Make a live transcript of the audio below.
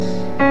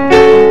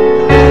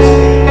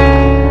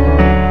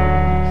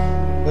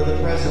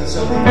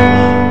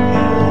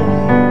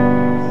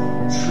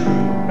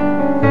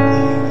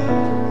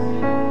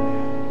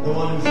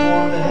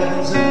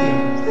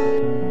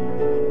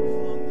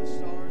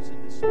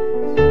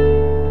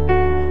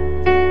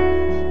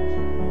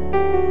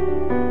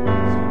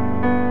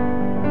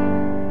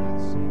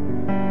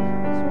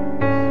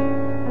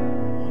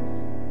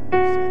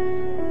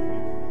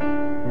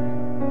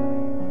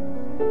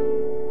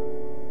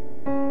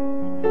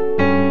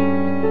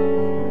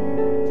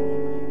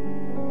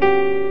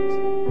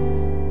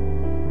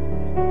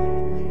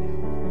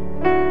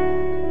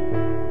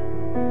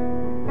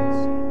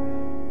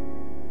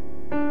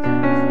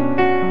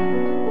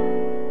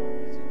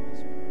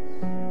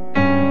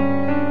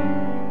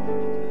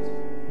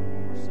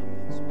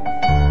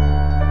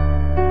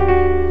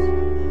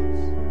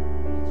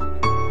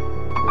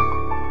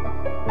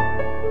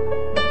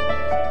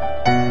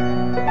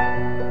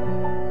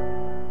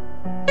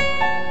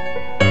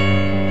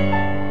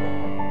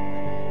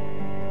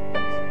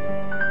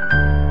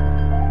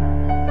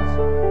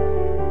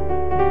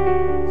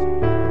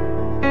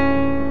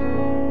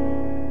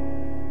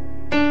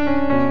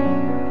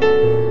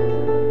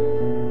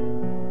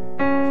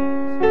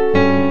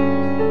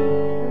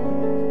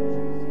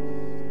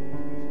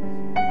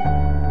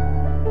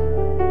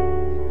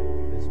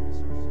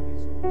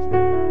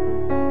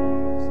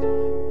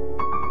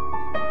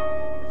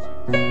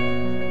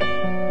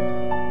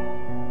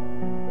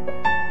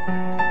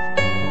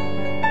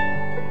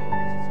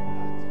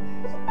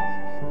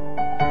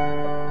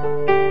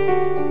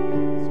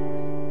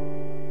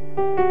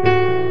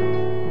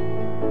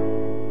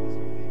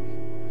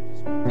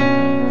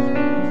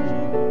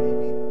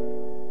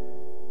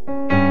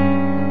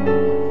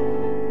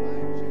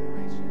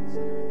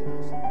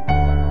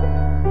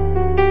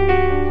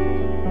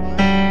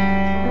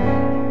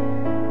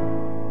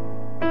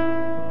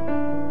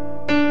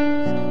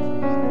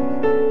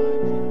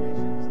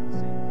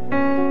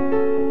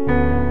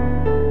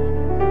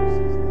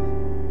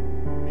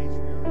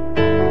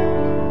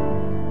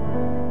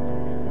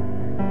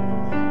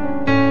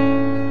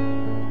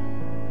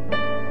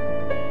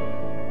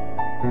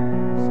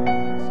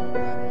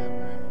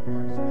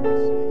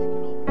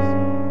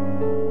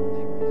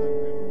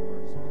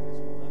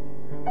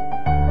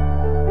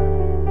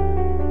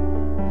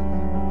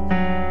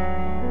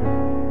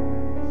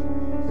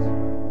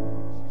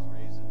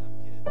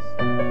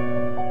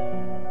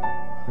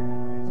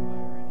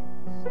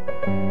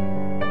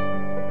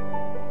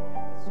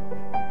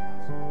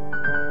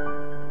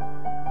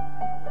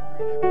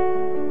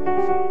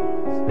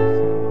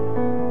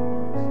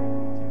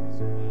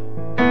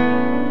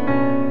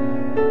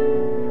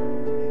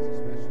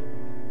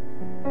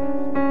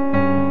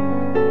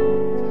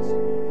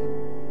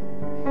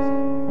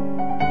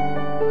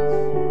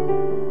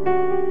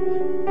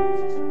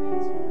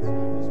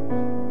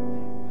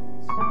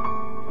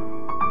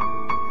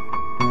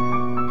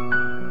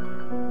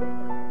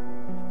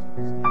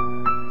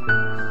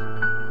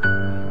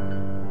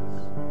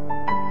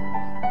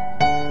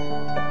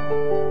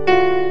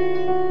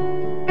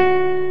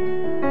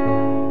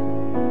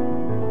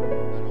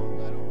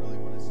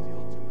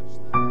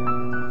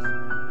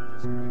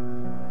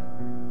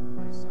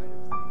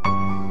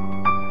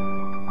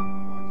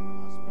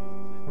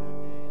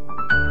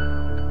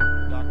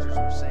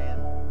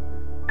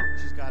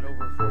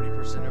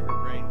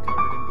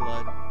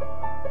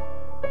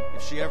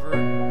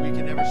we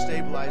can ever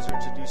stabilize her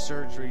to do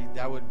surgery,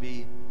 that would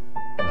be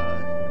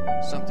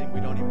something we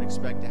don't even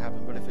expect to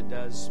happen. But if it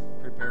does,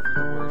 prepare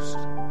for the worst.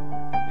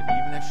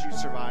 Even if she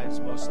survives,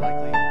 most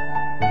likely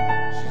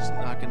she's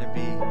not going to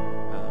be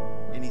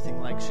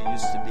anything like she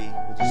used to be.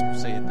 We'll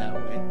just say it that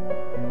way.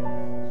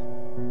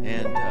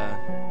 And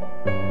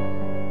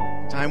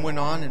time went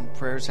on, and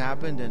prayers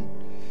happened, and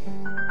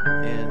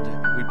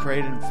we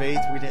prayed in faith.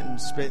 We didn't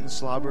spit and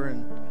slobber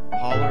and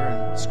holler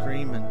and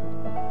scream, and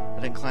I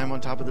didn't climb on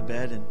top of the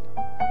bed and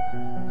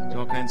do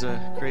all kinds of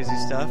crazy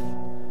stuff.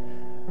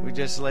 We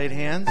just laid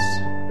hands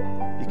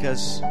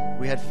because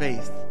we had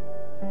faith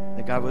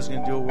that God was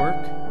going to do a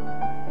work.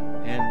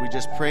 And we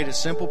just prayed a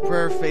simple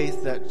prayer of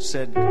faith that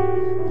said,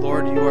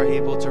 Lord, you are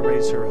able to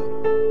raise her up.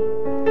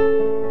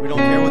 We don't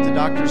care what the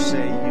doctors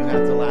say. You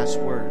have the last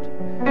word.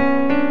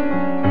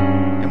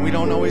 And we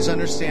don't always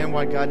understand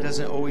why God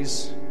doesn't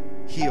always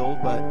heal,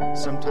 but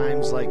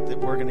sometimes, like that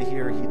we're going to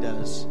hear, he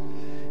does.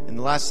 And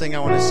the last thing I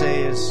want to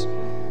say is,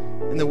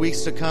 in the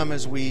weeks to come,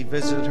 as we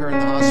visited her in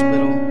the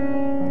hospital,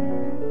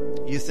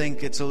 you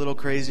think it's a little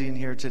crazy in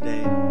here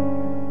today.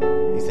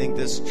 You think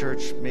this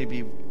church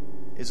maybe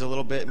is a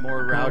little bit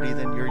more rowdy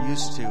than you're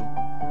used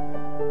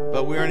to.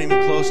 But we aren't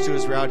even close to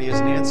as rowdy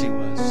as Nancy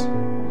was.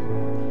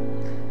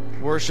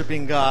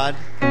 Worshiping God.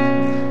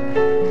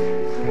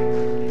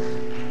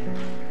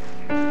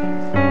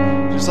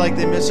 Just like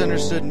they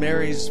misunderstood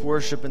Mary's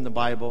worship in the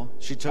Bible.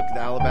 She took the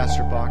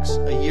alabaster box,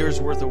 a year's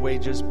worth of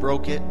wages,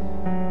 broke it,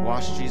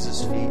 washed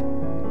Jesus' feet.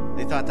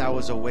 They thought that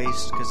was a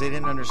waste because they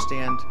didn't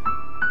understand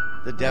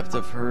the depth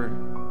of her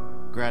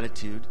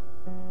gratitude.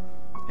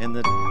 And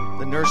the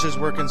nurses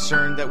were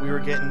concerned that we were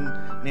getting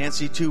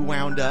Nancy too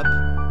wound up.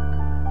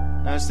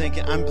 And I was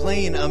thinking, I'm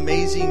playing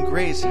Amazing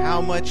Grace.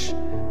 How much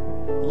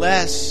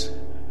less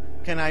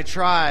can I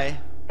try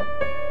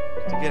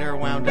to get her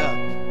wound up?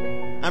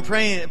 I'm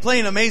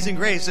playing Amazing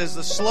Grace as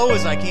slow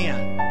as I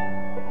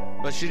can.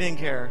 But she didn't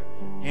care.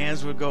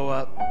 Hands would go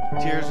up.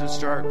 Tears would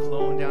start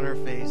flowing down her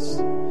face.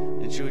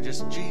 And she would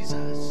just,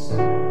 Jesus,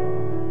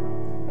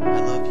 I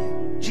love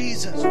you.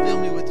 Jesus, fill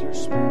me with your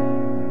Spirit.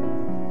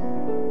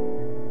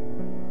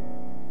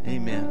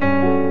 Amen.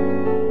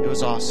 It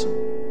was awesome.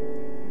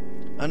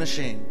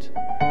 Unashamed.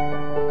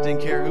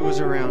 Didn't care who was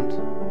around.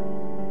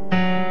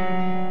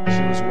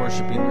 She was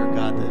worshiping her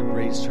God that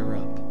raised her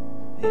up.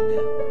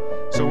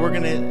 Amen. So we're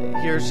going to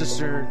hear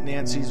Sister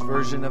Nancy's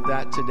version of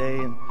that today.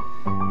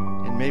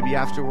 And maybe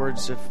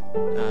afterwards, if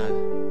I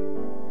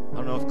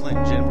don't know if Clint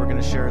and Jen were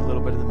going to share a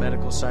little bit of the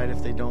medical side.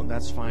 If they don't,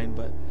 that's fine.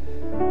 But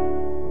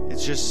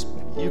it's just,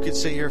 you could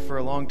sit here for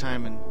a long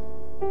time and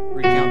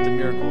recount the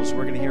miracles.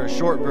 We're going to hear a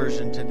short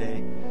version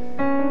today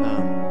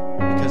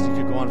because you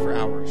could go on for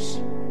hours.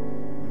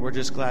 We're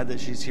just glad that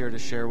she's here to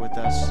share with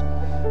us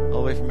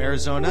all the way from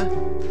Arizona.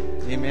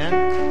 Amen.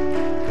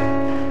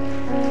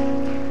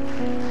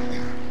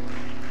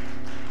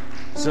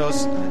 So,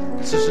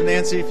 Sister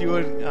Nancy, if you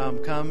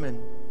would come and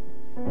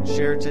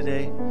share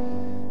today.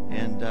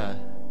 And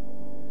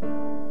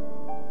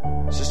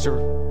Sister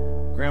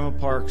Grandma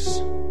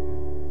Parks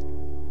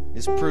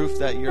is proof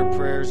that your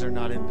prayers are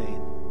not in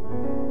vain.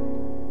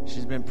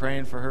 She's been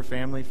praying for her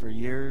family for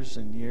years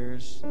and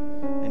years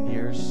and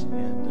years.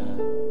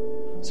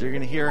 And so you're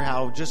going to hear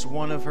how just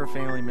one of her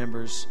family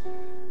members'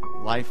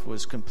 life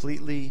was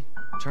completely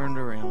turned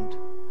around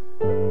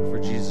for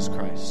Jesus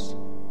Christ.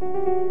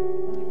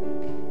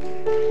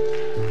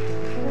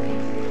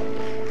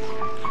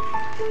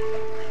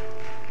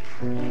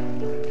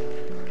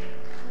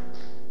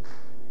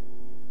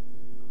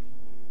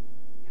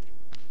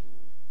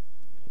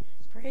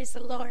 Praise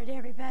the Lord,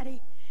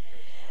 everybody.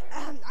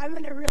 I'm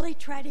going to really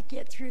try to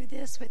get through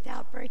this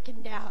without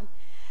breaking down,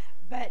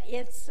 but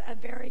it's a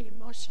very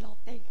emotional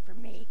thing for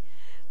me.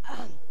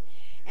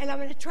 And I'm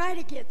going to try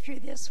to get through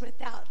this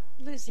without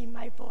losing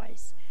my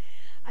voice.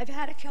 I've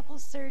had a couple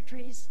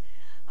surgeries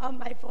on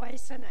my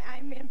voice, and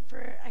I'm in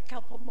for a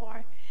couple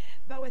more.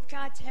 But with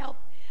God's help,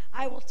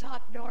 I will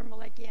talk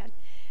normal again.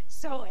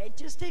 So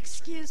just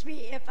excuse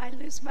me if I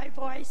lose my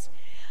voice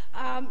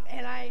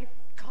and I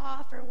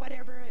cough or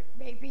whatever it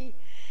may be.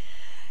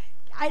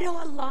 I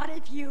know a lot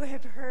of you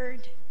have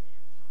heard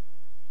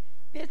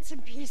bits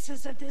and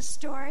pieces of this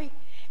story,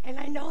 and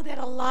I know that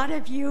a lot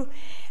of you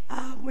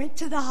went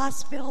to the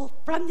hospital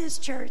from this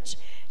church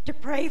to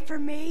pray for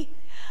me.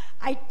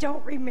 I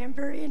don't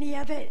remember any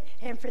of it,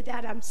 and for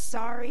that I'm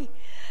sorry.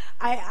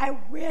 I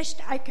wished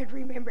I could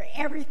remember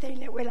everything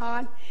that went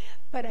on,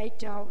 but I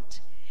don't.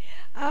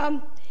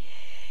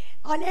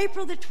 On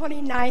April the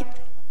 29th,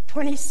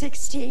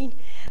 2016,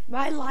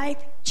 my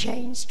life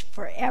changed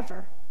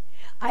forever.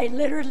 I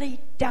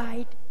literally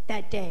died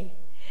that day.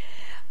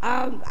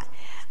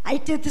 I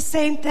did the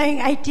same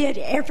thing I did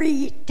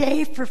every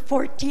day for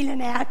 14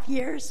 and a half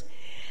years.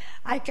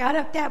 I got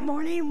up that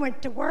morning,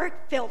 went to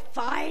work, felt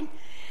fine.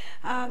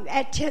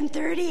 At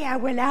 10:30, I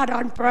went out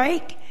on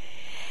break.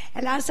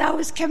 And as I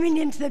was coming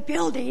into the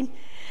building,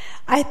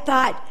 I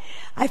thought,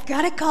 I've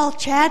got to call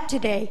Chad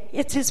today.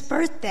 It's his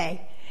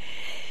birthday.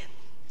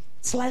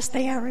 It's the last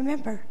thing I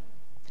remember.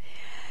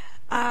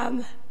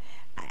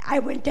 I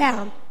went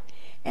down.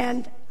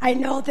 And I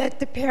know that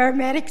the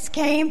paramedics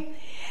came,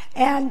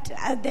 and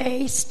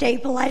they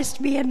stabilized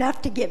me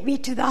enough to get me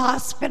to the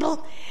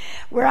hospital,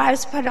 where I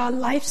was put on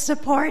life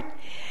support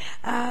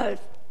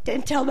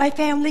until my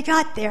family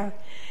got there.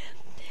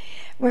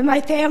 When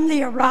my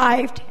family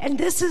arrived, and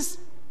this is,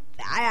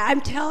 I'm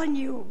telling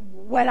you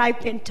what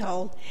I've been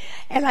told,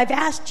 and I've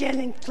asked Jen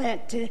and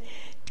Clint to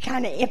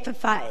kind of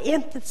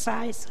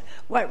emphasize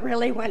what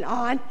really went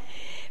on,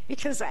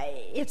 because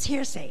it's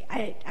hearsay.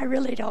 I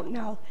really don't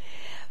know.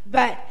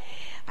 But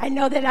I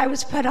know that I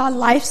was put on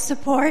life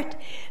support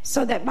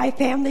so that my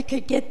family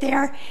could get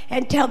there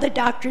and tell the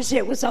doctors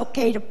it was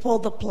okay to pull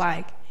the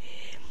plug,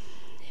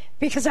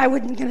 because I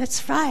wasn't going to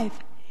survive.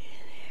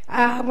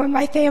 When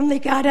my family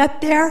got up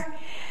there,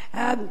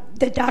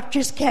 the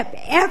doctors kept,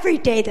 every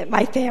day that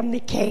my family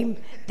came,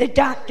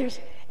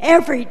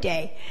 every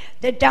day,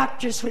 the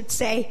doctors would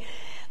say,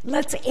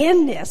 let's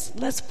end this,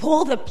 let's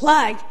pull the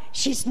plug,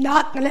 she's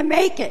not going to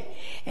make it,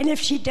 and if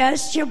she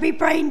does, she'll be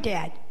brain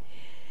dead.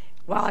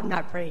 Well, I'm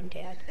not brain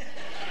dead,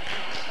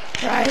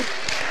 right?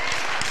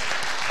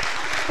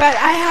 But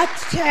I have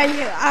to tell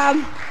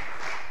you,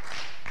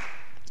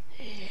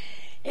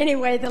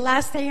 anyway, the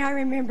last thing I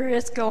remember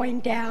is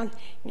going down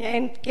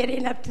and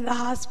getting up to the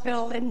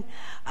hospital, and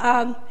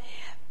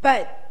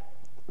but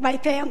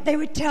they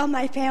would tell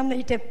my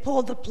family to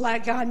pull the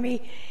plug on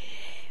me.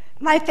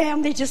 My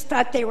family just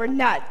thought they were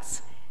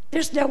nuts.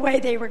 There's no way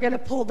they were going to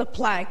pull the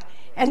plug,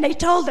 and they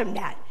told them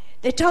that.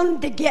 They told them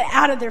to get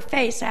out of their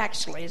face,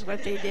 actually, is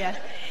what they did.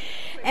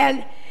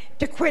 And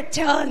to quit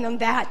telling them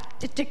that,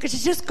 to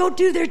just go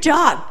do their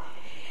job.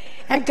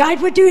 And God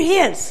would do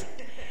his.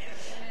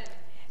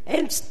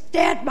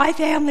 Instead, my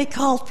family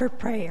called for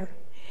prayer.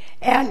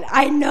 And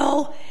I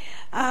know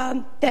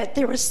that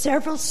there were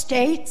several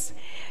states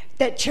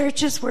that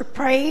churches were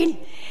praying.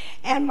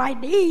 And my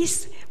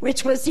niece,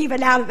 which was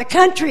even out of the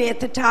country at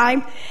the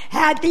time,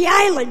 had the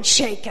island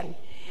shaken,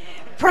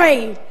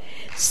 praying.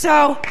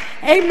 So,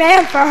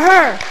 amen for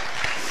her.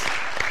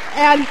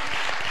 And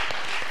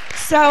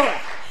so,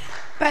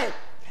 but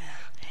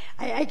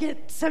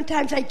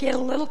sometimes I get a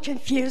little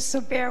confused,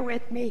 so bear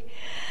with me.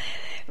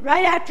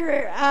 Right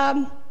after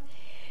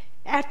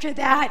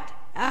that,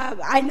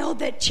 I know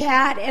that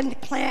Chad and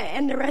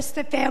the rest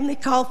of the family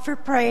called for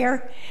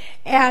prayer,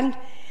 and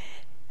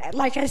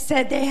like I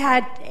said, they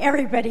had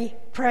everybody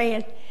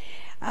praying.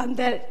 And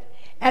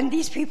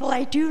these people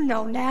I do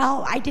know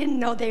now. I didn't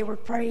know they were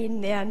praying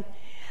then.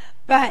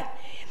 But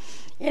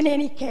in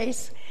any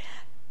case,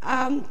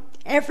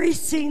 every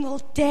single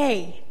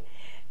day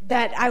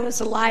that I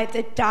was alive,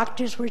 the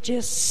doctors were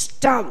just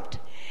stumped,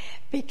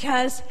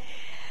 because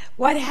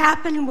what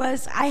happened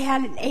was I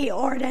had an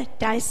aorta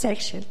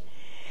dissection.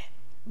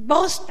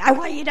 I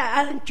want you to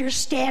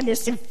understand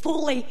this and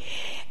fully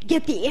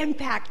get the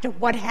impact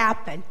of what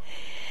happened.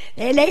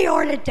 An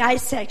aorta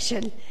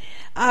dissection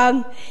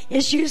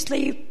is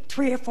usually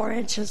 3 or 4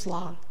 inches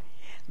long.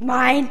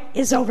 Mine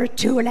is over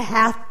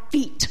 2.5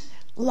 feet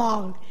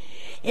long.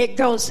 It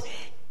goes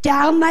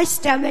down my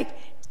stomach,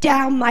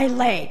 down my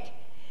leg.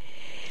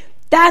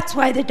 That's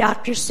why the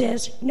doctor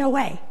says, no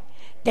way.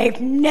 They've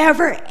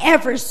never,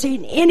 ever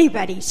seen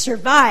anybody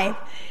survive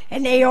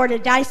an aorta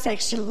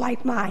dissection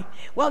like mine.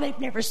 Well, they've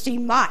never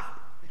seen mine.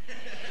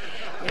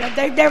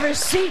 They've never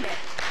seen it.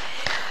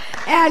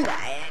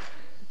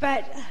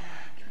 But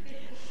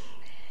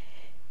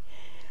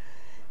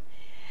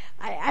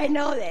I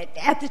know that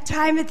at the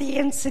time of the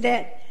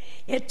incident,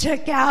 it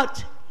took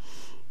out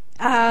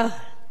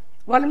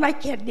one of my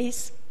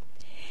kidneys,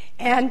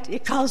 and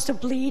it caused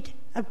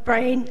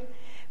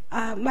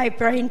my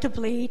brain to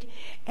bleed,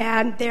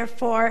 and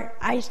therefore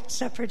I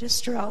suffered a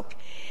stroke.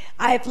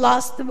 I've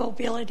lost the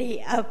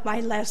mobility of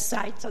my left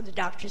side, so the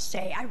doctors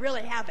say. I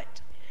really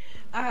haven't.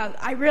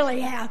 I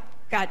really have.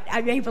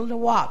 I'm able to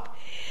walk.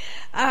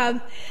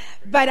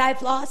 But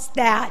I've lost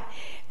that,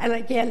 and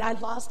again,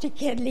 I've lost a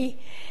kidney,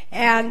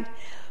 and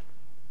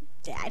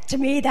to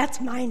me, that's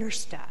minor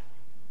stuff.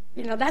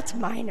 That's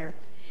minor.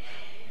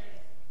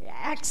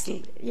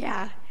 Excellent,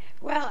 yeah.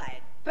 Well,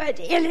 but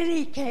in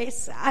any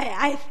case,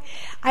 I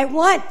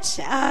want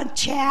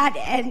Chad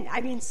and,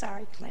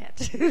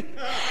 Clint.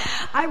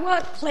 I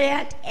want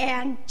Clint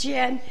and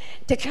Jen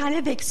to kind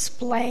of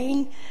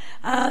explain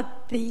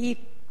the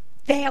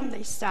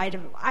family side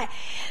of it.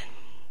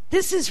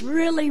 This is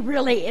really,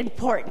 really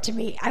important to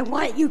me. I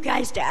want you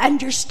guys to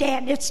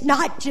understand it's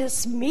not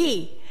just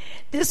me.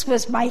 This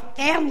was my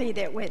family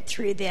that went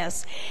through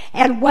this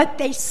and what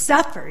they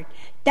suffered.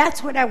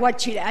 That's what I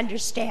want you to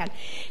understand.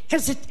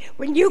 Because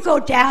when you go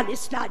down,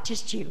 it's not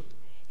just you.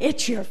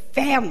 It's your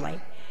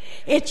family.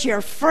 It's your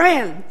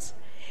friends.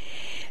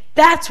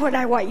 That's what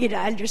I want you to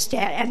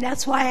understand. And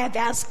that's why I've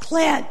asked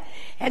Clint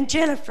and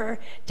Jennifer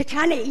to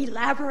kind of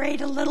elaborate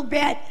a little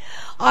bit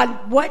on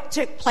what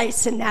took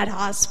place in that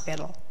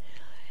hospital.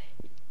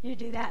 You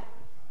do that.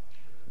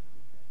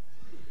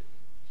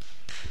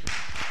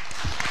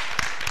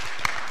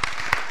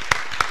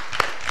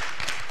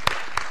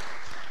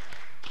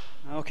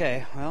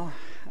 Okay, well,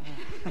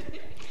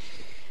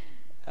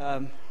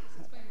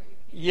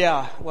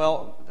 Yeah,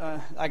 well,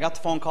 I got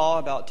the phone call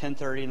about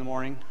 10:30 in the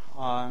morning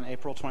on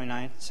April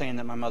 29th saying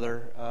that my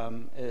mother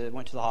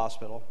went to the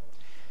hospital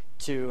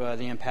to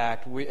the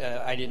impact.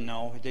 I didn't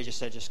know. They just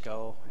said just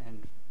go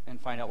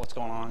and find out what's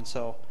going on.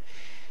 So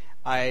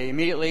I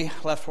immediately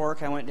left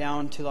work. I went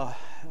down to the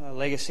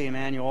Legacy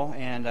Emmanuel,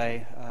 and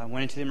I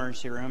went into the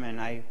emergency room,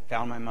 and I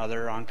found my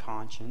mother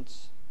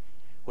unconscious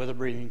with a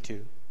breathing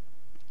tube.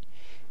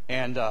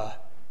 And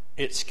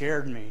it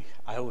scared me.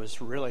 I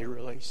was really,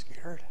 really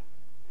scared.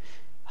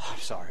 I'm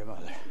sorry,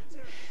 Mother.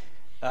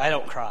 I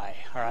don't cry,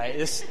 all right?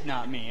 This is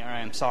not me, all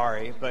right? I'm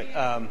sorry. But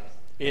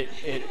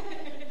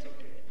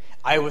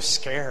I was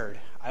scared.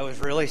 I was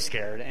really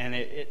scared. And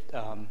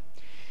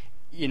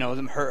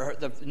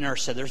the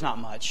nurse said, there's not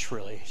much,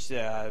 really.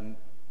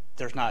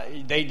 There's not.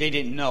 They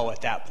didn't know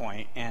at that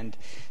point. And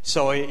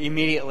so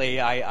immediately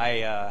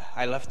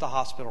I left the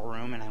hospital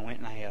room, and I went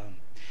and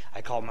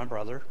I called my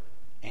brother,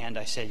 and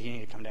I said, you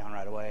need to come down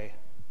right away.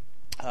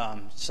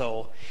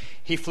 So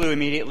he flew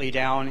immediately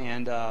down,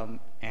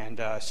 and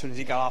as soon as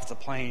he got off the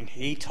plane,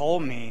 he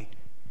told me,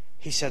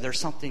 he said, there's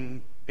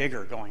something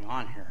bigger going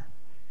on here.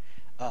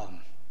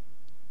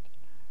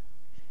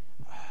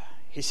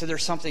 He said,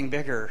 there's something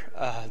bigger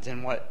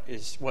than what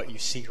you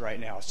see right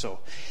now. So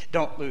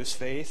don't lose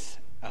faith.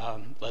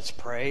 Let's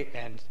pray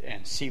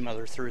and see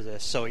Mother through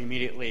this. So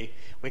immediately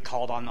we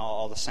called on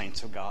all the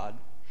saints of God,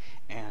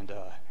 and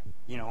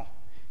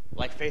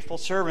like faithful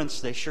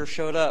servants, they sure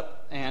showed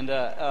up. And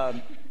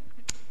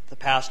the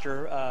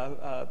pastor,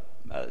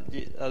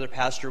 the other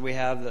pastor we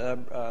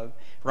have,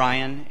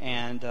 Ryan,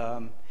 and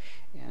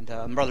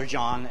Brother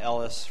John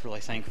Ellis, really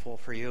thankful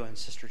for you, and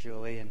Sister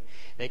Julie. And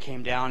they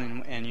came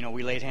down, and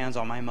we laid hands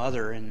on my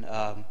mother, and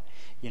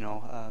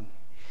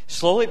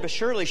slowly but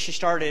surely she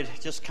started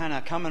just kind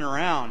of coming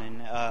around,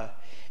 and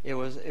it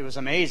was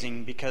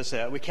amazing because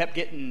we kept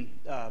getting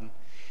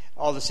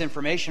all this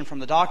information from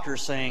the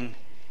doctors saying,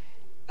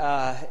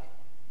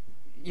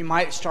 you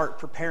might start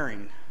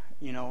preparing.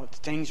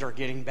 Things are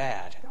getting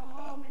bad. Go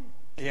home and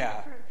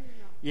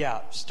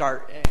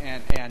start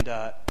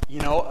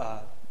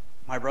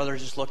my brother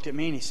just looked at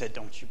me and he said,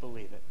 "Don't you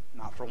believe it?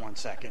 Not for 1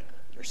 second.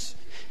 There's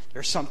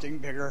something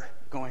bigger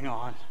going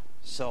on."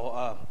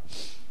 So,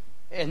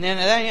 and then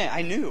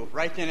I knew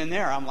right then and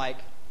there. I'm like,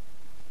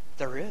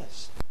 there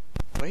is.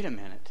 Wait a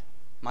minute.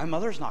 My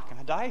mother's not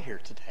going to die here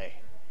today.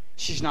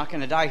 She's not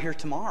going to die here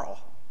tomorrow.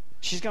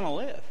 She's going to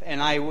live. And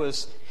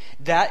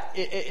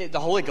the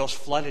Holy Ghost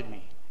flooded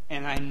me.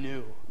 And I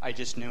knew. I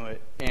just knew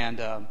it. And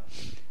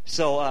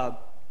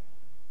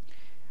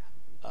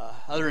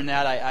other than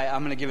that,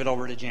 I'm going to give it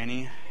over to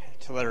Jenny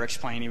to let her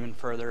explain even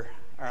further.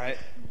 All right?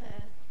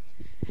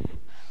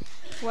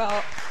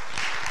 Well,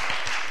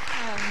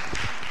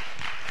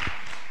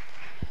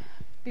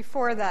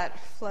 before that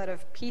flood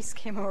of peace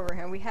came over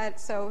him,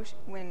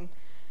 when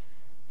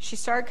she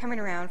started coming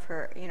around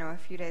for, a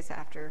few days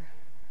after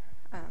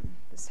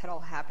this had all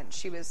happened,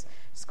 she was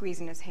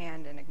squeezing his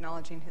hand and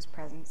acknowledging his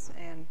presence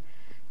and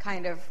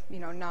kind of,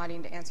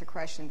 nodding to answer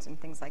questions and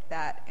things like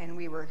that, and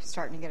we were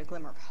starting to get a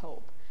glimmer of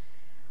hope.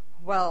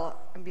 Well,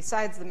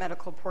 besides the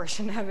medical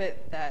portion of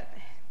it, that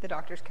the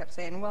doctors kept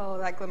saying, well,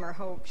 that glimmer of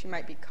hope, she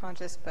might be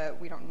conscious, but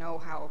we don't know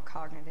how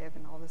cognitive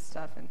and all this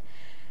stuff. And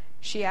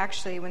she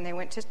actually, when they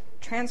went to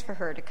transfer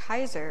her to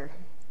Kaiser,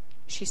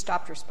 she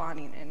stopped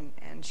responding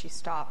and she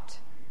stopped,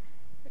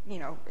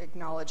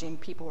 acknowledging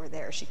people were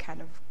there. She kind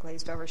of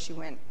glazed over. She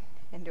went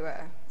into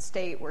a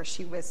state where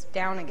she was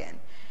down again.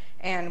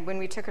 And when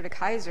we took her to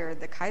Kaiser,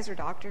 the Kaiser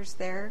doctors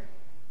there,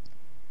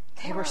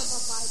 they were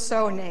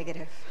so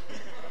negative.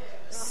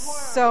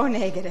 So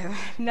negative.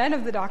 None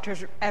of the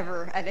doctors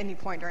ever, at any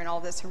point during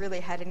all this, really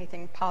had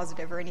anything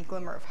positive or any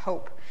glimmer of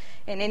hope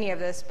in any of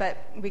this. But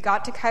we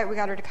got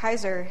her to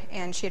Kaiser,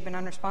 and she had been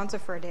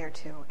unresponsive for a day or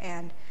two.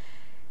 And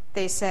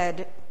they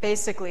said,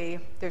 basically,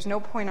 there's no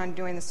point on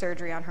doing the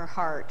surgery on her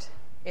heart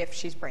if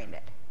she's brain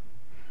dead.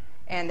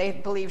 And they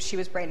believed she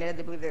was brain dead.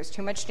 They believed there was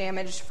too much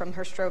damage from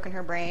her stroke in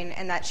her brain,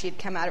 and that she had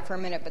come out of it for a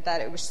minute, but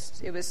that it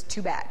was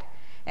too bad.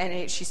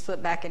 And she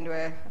slipped back into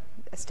a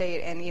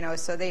state, and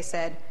so they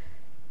said,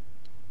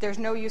 there's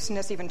no use in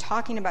us even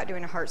talking about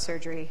doing a heart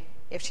surgery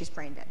if she's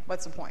brain dead.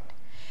 What's the point?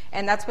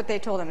 And that's what they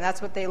told him.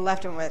 That's what they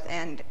left him with.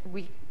 And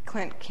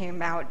Clint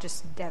came out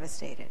just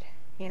devastated,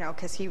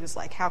 because he was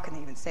like, how can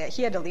they even say it?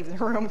 He had to leave the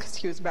room because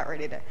he was about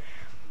ready to,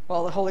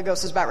 the Holy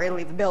Ghost was about ready to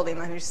leave the building.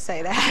 Let me just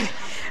say that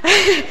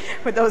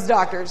with those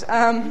doctors.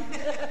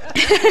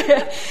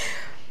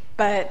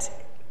 But,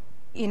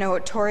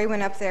 Tori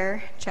went up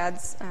there.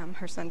 Chad's,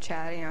 her son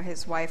Chad,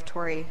 his wife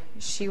Tori,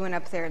 she went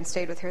up there and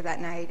stayed with her that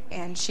night.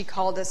 And she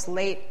called us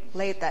late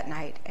that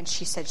night, and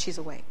she said, she's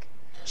awake.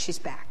 She's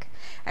back.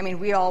 I mean,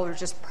 we all were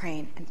just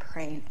praying and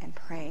praying and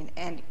praying.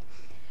 And,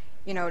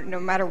 no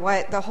matter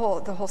what, the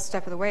whole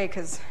step of the way,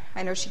 because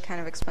I know she kind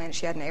of explained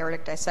she had an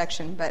aortic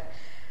dissection, but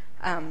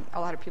a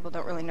lot of people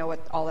don't really know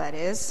what all that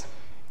is.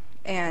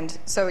 And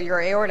so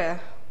your aorta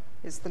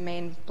is the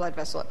main blood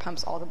vessel that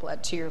pumps all the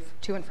blood to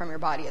and from your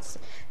body. It's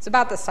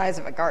about the size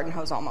of a garden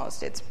hose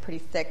almost. It's pretty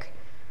thick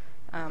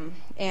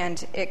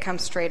And it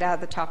comes straight out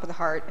of the top of the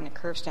heart, and it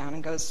curves down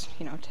and goes,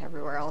 to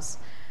everywhere else.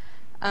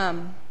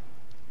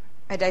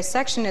 A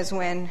dissection is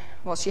when,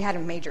 she had a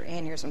major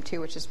aneurysm too,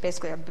 which is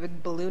basically a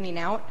big ballooning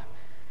out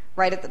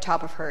right at the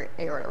top of her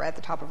aorta, right at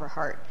the top of her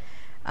heart.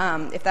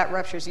 If that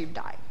ruptures, you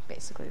die,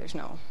 basically. There's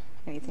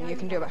anything you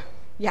can do about it.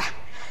 Yeah,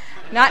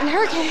 not in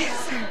her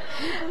case. You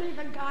believe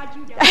in God,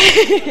 you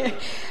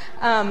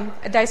don't.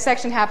 A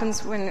dissection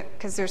happens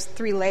because there's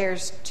 3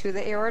 layers to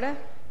the aorta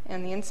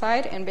and the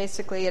inside, and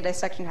basically a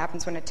dissection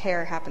happens when a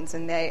tear happens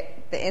in the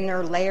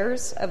inner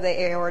layers of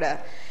the aorta,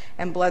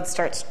 and blood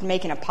starts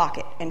making a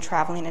pocket and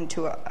traveling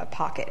into a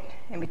pocket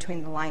in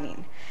between the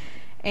lining.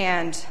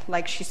 And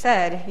like she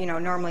said,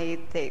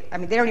 normally they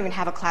don't even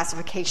have a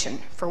classification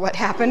for what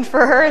happened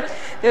for her.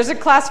 There's a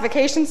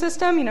classification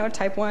system,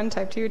 type 1,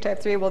 type 2,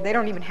 type 3. Well, they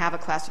don't even have a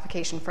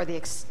classification for the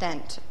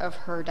extent of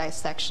her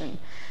dissection.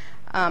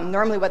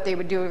 Normally what they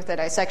would do with the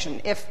dissection,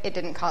 if it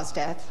didn't cause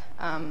death,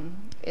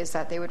 is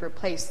that they would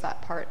replace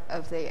that part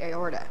of the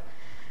aorta.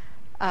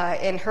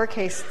 In her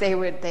case,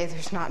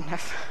 there's not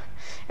enough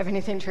of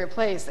anything to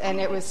replace, and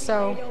it was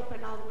so...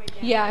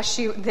 Yeah,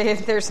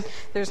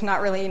 there's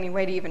not really any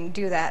way to even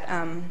do that.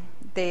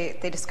 They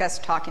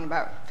discussed talking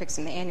about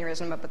fixing the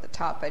aneurysm up at the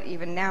top, but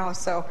even now,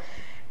 so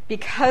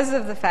because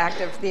of the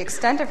fact of the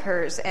extent of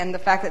hers and the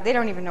fact that they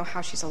don't even know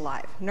how she's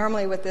alive.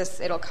 Normally with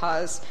this, it'll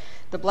cause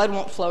the blood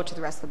won't flow to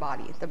the rest of the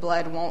body. The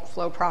blood won't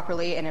flow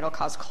properly, and it'll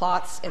cause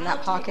clots in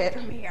that pocket.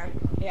 From here.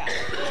 Yeah.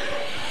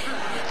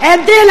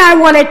 And then I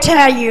want to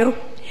tell you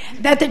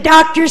that the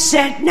doctor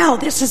said, no,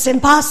 this is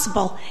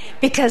impossible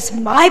because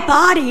my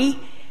body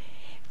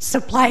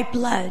supply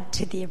blood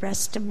to the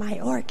rest of my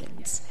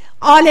organs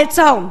on its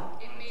own.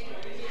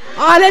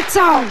 On its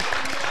own.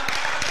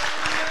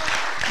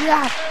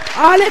 Yeah,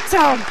 on its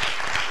own.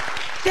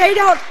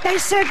 They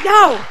said,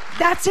 no,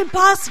 that's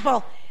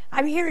impossible.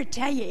 I'm here to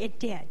tell you it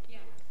did.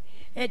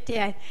 It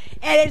did.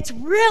 And it's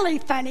really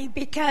funny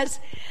because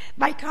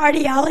my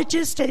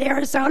cardiologist in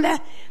Arizona,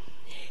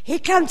 he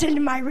comes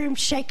into my room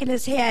shaking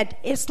his head.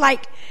 It's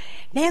like,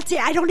 Nancy,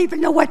 I don't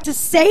even know what to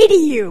say to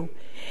you.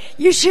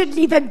 You shouldn't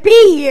even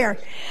be here.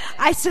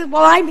 I said,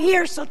 well, I'm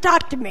here, so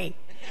talk to me.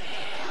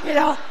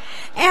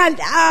 And,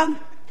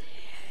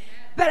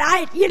 but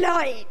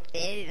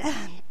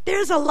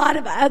there's a lot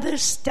of other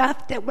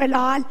stuff that went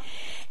on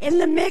in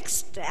the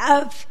mix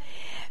of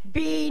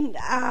being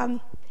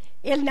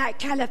in that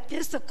kind of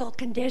physical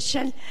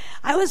condition.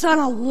 I was on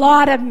a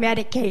lot of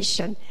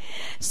medication,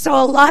 so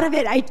a lot of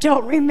it I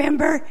don't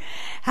remember.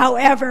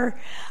 However,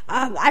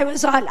 I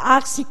was on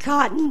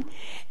OxyContin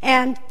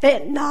and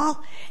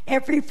fentanyl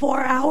every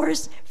 4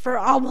 hours for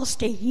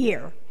almost a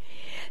year.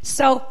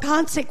 So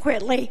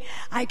consequently,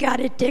 I got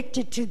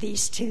addicted to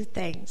these 2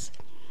 things.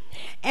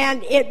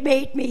 And it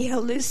made me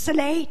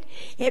hallucinate.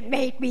 It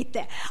made me...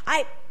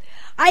 I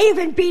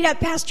even beat up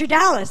Pastor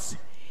Dallas.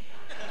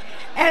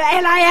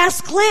 And I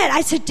asked Clint,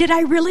 I said, did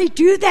I really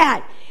do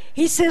that?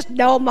 He says,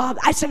 no, Mom.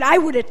 I said, I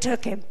would have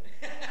took him.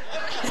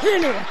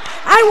 Anyway,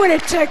 I would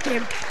have took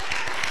him.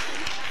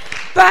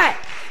 But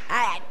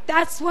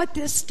that's what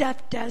this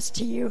stuff does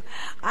to you.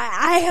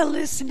 I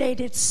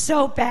hallucinated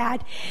so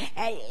bad,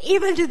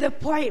 even to the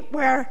point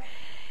where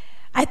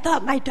I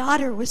thought my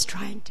daughter was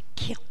trying to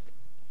kill me.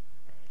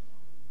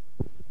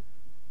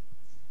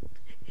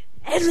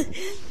 And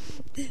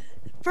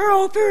for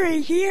over a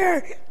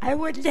year, I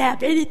wouldn't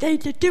have anything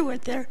to do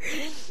with her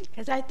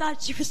because I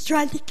thought she was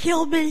trying to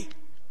kill me.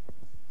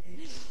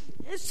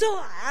 And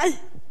so I'm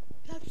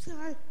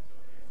sorry.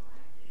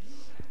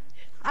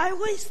 I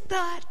always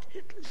thought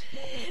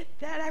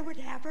that I would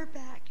have her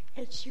back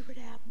and she would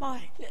have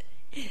mine.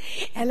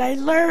 And I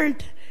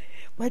learned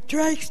what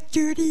drugs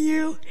do to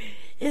you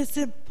is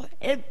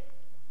it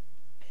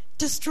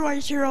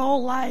destroys your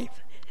whole life.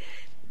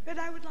 But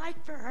I would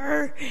like for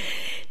her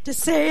to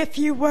say a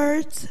few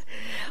words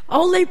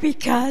only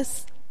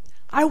because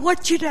I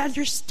want you to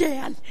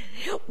understand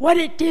what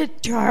it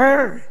did to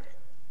her.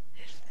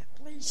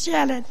 Please,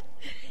 Shannon,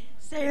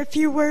 say a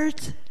few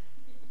words.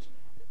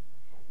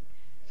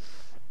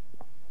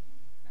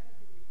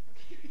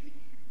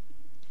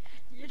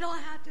 You don't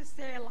have to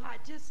say a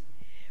lot,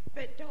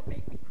 but don't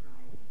make me cry.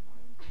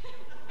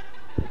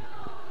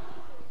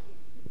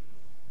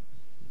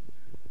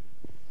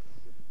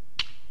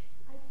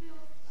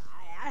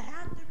 I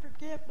have to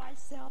forgive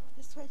myself,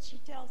 this is what she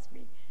tells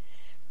me,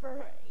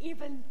 for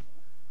even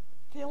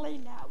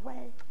feeling that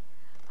way.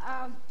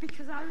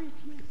 Because I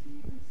refuse to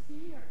even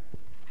see her.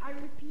 I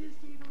refuse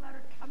to even let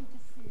her come to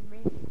see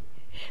me.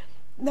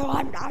 No,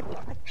 I'm not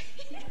done.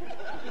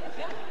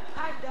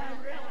 I'm done,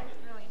 really.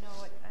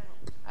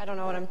 I don't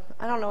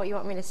know what you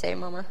want me to say,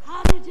 Mama.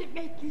 How did it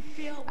make you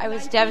feel? I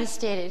was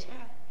devastated.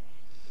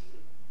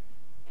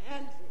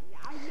 And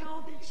I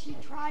know that she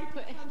tried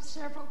to come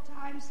several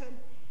times, and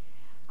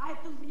I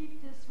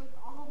believed this with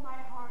all my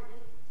heart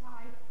at the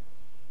time.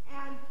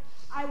 And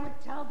I would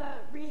tell the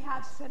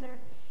rehab center,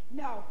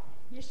 no,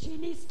 she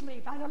needs to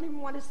leave. I don't even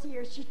want to see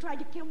her. She tried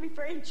to kill me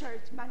for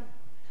insurance money.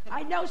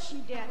 I know she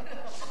did.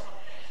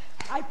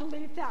 I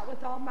believe that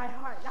with all my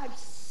heart. I'm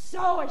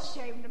so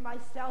ashamed of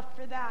myself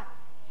for that.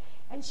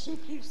 And she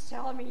keeps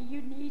telling me,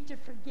 you need to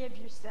forgive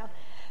yourself.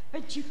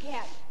 But you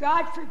can't.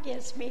 God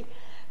forgives me,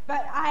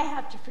 but I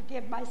have to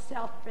forgive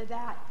myself for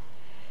that.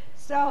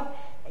 So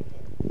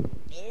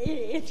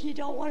if you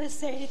don't want to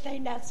say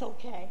anything, that's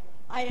okay.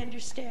 I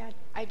understand.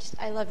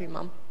 I love you,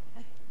 Mom.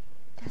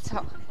 That's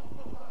all.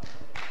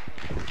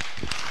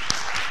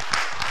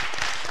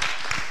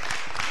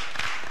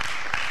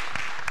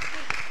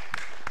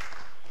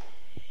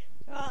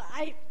 Well,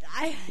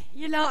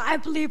 I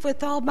believe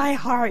with all my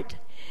heart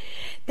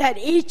that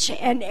each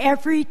and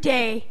every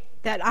day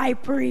that I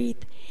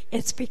breathe,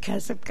 it's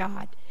because of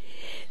God.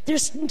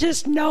 There's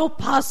just no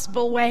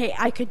possible way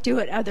I could do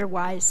it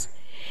otherwise.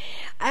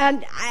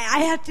 And I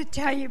have to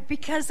tell you,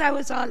 because I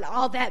was on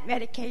all that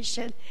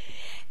medication,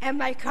 and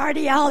my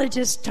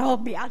cardiologist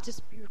told me, I'll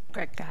just be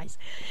quick, guys.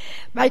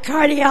 My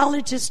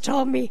cardiologist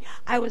told me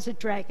I was a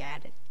drug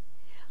addict.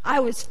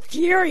 I was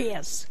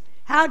furious.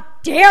 How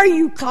dare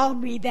you call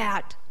me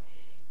that?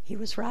 He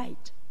was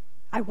right.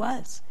 I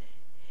was.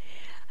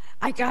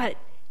 I got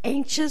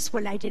anxious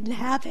when I didn't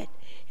have it.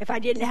 If I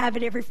didn't have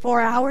it every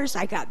 4 hours,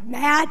 I got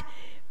mad,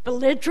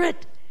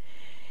 belligerent.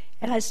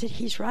 And I said,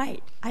 he's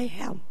right. I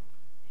am.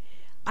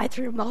 I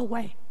threw them all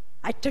away.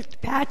 I took the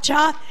patch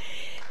off,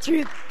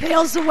 threw the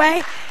pills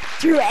away,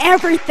 threw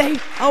everything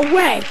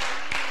away.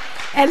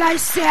 And I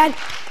said,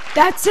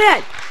 that's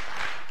it.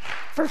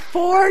 For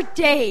 4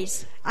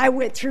 days, I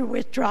went through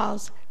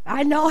withdrawals.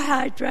 I know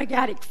how a drug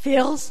addict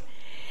feels.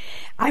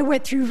 I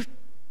went through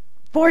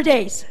 4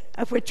 days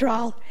of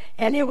withdrawal,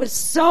 and it was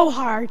so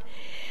hard.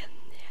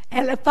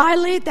 And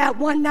finally, that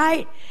one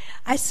night,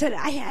 I said,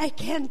 I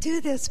can't do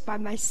this by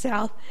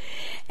myself.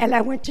 And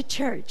I went to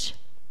church.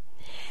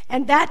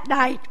 And that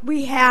night,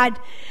 we had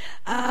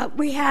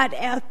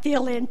a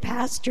fill-in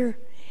pastor,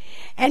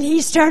 and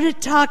he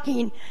started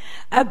talking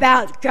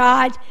about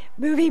God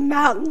moving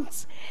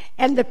mountains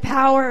and the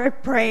power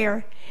of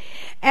prayer.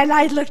 And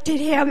I looked at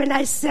him and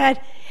I said,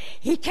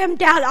 he came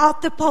down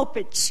off the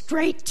pulpit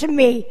straight to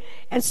me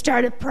and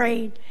started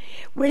praying.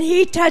 When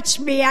he touched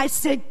me, I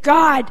said,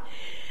 God,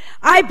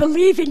 I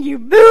believe in you.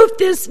 Move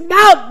this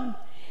mountain.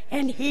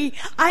 And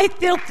I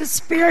felt the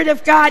Spirit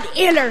of God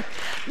enter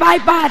my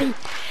body.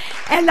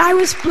 And I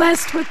was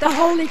blessed with the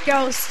Holy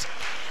Ghost.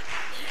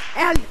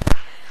 And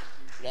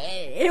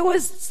it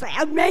was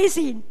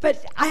amazing.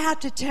 But I have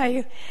to tell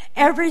you,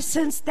 ever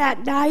since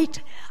that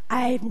night,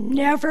 I've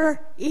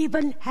never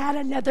even had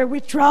another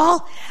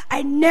withdrawal.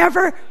 I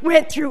never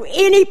went through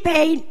any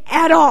pain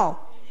at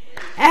all.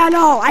 At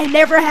all. I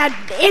never had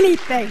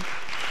anything.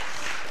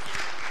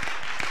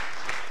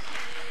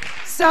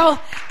 So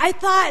I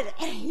thought,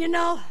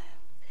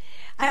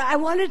 I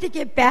wanted to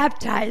get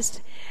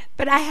baptized,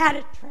 but I had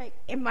a trick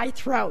in my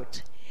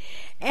throat.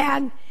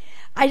 And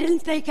I didn't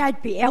think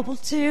I'd be able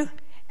to.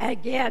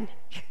 Again,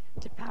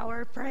 the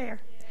power of prayer.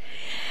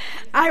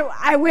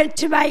 I went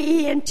to my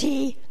ENT,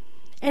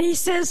 and he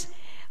says,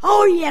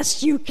 oh,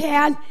 yes, you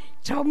can.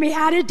 Told me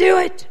how to do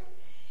it.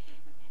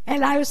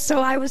 And I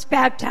was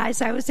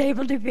baptized. I was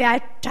able to be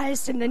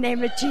baptized in the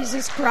name of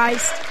Jesus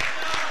Christ.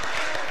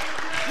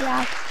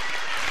 Yeah.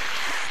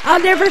 I'll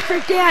never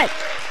forget.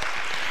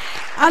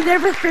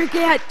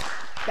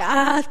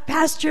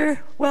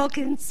 Pastor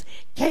Wilkins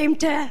came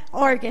to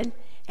Oregon,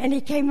 and he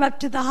came up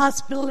to the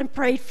hospital and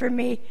prayed for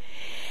me.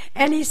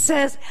 And he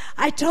says,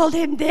 I told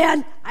him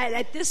then,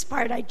 at this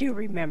part I do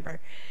remember,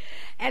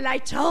 and I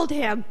told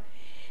him,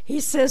 he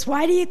says,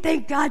 why do you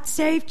think God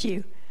saved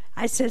you?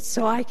 I said,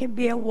 so I can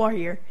be a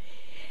warrior,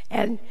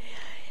 and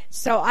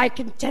so I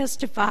can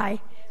testify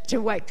to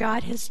what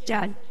God has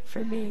done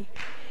for me.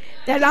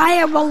 That I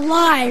am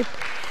alive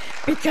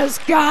because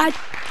God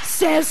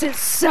says it's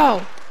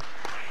so.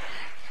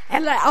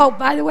 And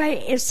by the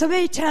way, if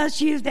somebody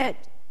tells you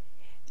that,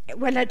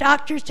 when a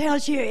doctor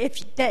tells you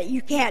that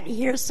you can't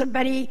hear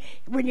somebody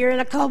when you're in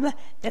a coma,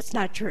 that's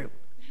not true.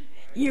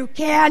 You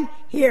can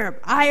hear them.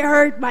 I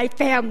heard my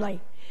family.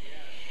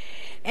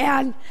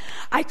 And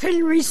I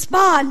couldn't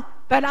respond,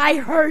 but I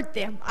heard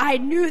them. I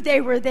knew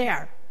they were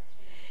there.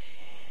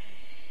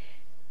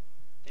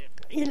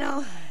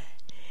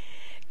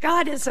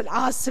 God is an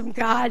awesome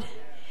God.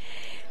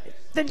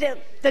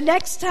 The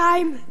next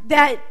time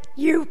that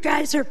you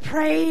guys are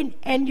praying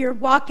and you're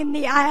walking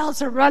the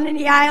aisles or running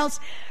the aisles,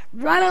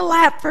 run a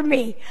lap for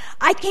me.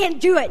 I can't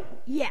do it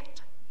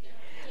yet,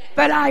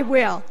 but I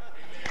will.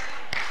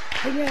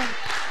 Amen.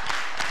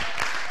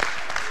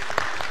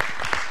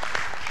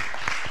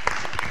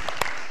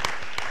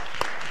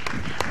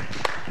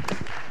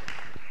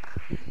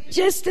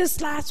 Just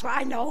this last one,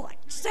 I know.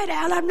 Sit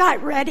down, I'm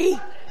not ready.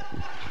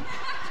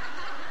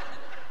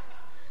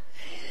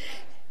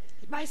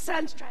 My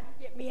son's trying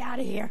to get me out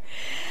of here.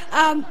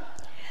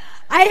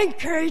 I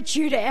encourage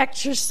you to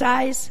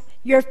exercise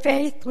your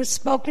faith with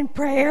spoken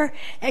prayer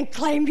and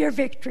claim your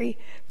victory.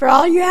 For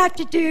all you have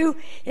to do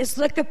is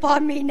look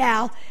upon me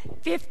now,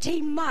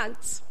 15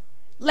 months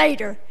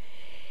later.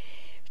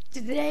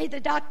 Today, the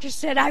doctor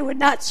said I would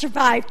not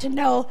survive to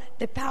know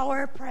the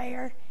power of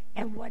prayer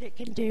and what it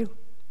can do.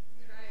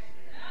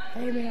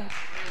 Amen.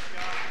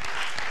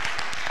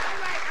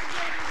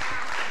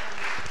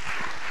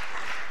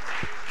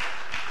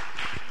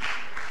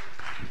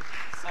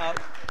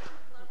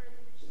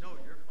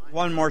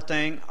 One more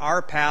thing.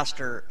 Our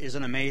pastor is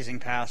an amazing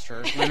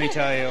pastor. Let me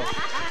tell you.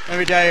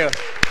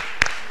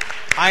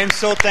 I am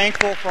so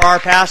thankful for our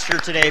pastor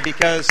today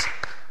because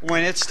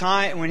when it's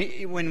time,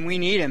 when we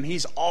need him,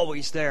 he's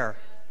always there.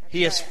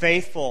 He is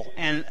faithful,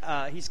 and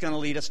he's going to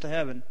lead us to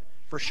heaven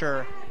for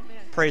sure.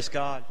 Praise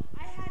God.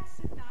 I had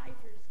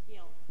survivor's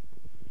guilt.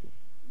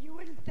 You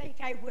wouldn't think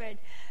I would,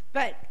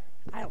 but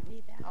I don't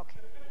need that. Okay.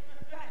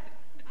 But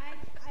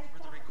I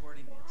thought,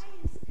 why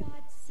is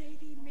God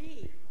saving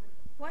me?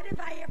 What have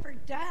I ever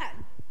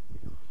done?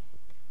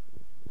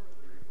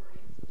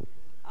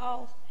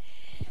 Oh.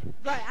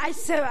 But I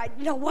said,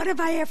 what have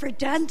I ever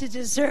done to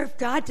deserve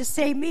God to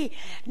save me?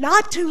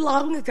 Not too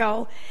long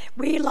ago,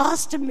 we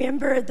lost a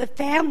member of the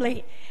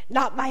family,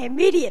 not my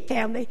immediate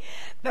family,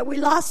 but we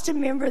lost a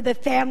member of the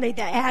family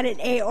that had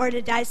an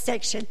aorta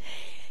dissection.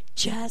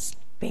 Just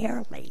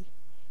barely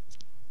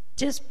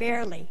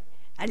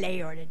an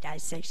aorta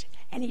dissection.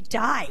 And he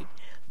died,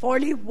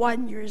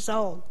 41 years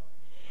old.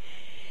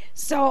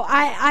 So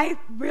I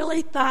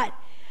really thought,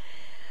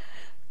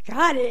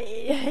 God,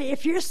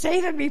 if you're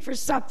saving me for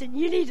something,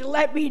 you need to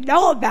let me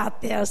know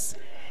about this.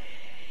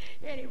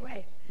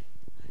 Anyway,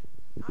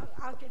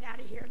 I'll get out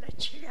of here and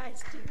let you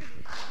guys do it.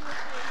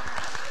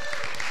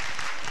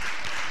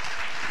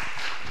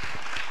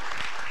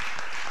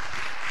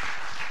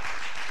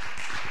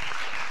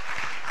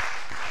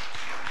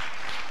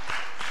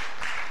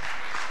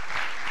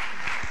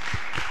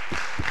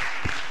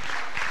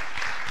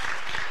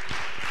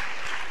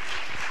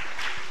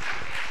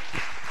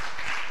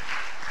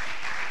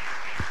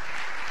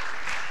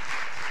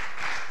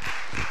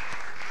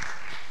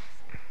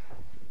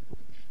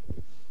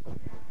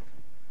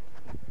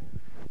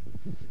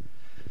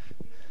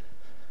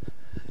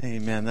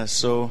 Amen. That's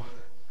so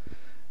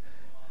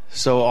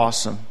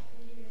awesome.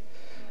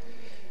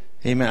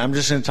 Amen. I'm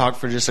just going to talk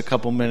for just a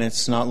couple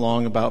minutes, not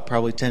long, about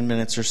probably 10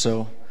 minutes or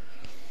so.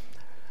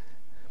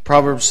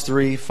 Proverbs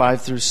 3,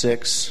 5 through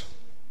 6.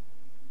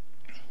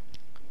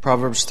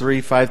 Proverbs 3,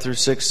 5 through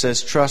 6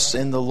 says, "Trust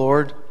in the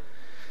Lord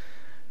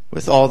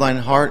with all thine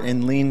heart,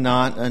 and lean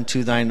not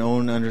unto thine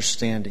own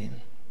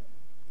understanding.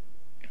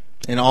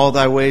 In all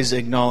thy ways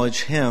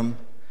acknowledge him,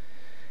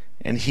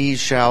 and he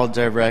shall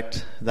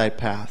direct thy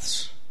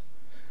paths."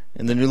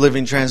 In the New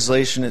Living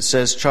Translation, it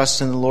says, "Trust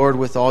in the Lord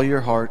with all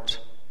your heart.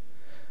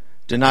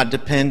 Do not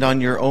depend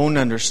on your own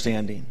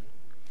understanding.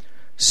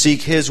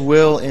 Seek his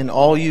will in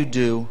all you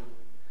do,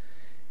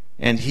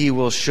 and he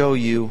will show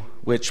you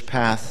which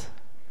path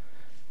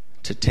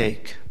to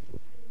take."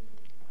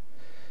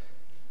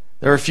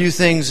 There are few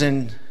things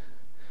in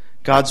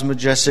God's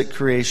majestic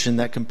creation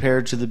that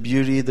compare to the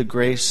beauty, the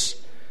grace,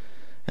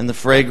 and the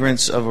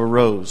fragrance of a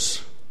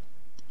rose.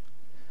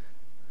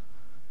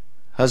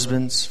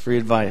 Husbands, free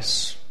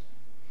advice.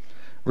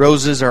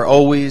 Roses are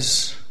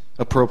always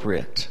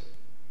appropriate.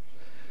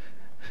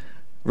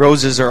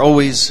 Roses are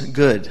always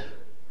good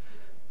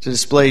to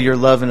display your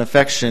love and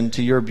affection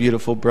to your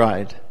beautiful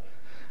bride.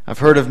 I've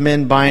heard of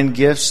men buying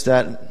gifts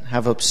that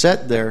have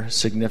upset their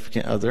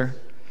significant other,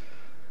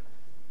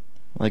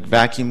 like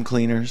vacuum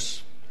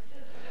cleaners,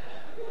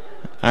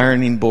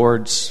 ironing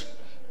boards,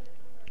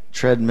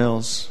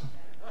 treadmills,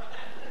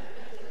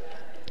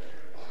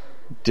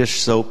 dish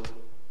soap,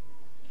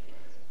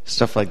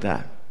 stuff like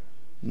that.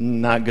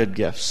 Not good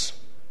gifts.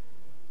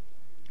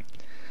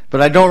 But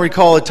I don't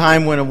recall a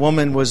time when a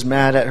woman was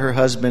mad at her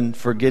husband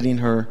for getting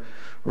her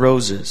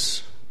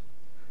roses.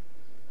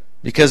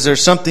 Because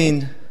there's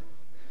something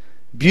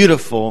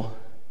beautiful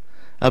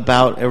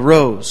about a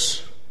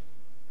rose.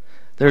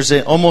 There's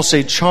almost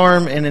a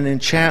charm and an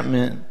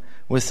enchantment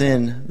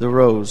within the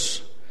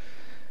rose.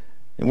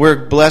 And we're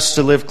blessed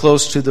to live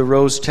close to the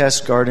Rose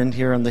Test Garden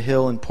here on the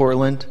hill in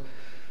Portland,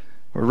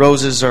 where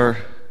roses are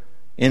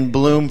in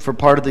bloom for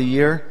part of the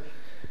year.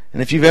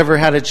 And if you've ever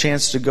had a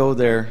chance to go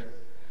there,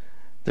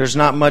 there's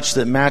not much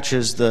that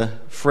matches the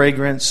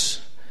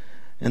fragrance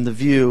and the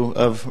view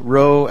of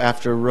row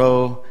after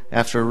row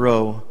after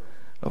row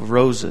of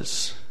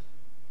roses.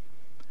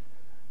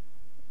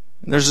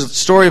 And there's a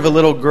story of a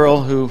little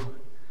girl who,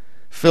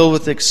 filled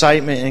with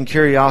excitement and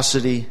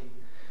curiosity,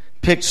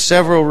 picked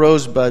several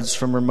rosebuds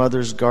from her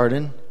mother's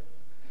garden.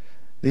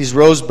 These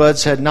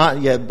rosebuds had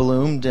not yet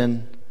bloomed,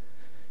 and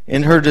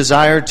in her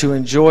desire to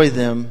enjoy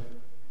them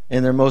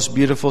in their most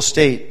beautiful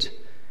state,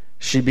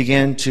 she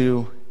began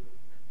to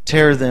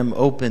tear them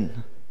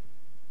open.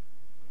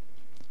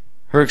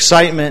 Her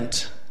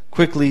excitement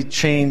quickly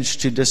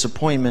changed to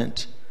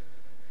disappointment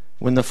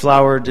when the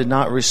flower did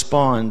not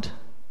respond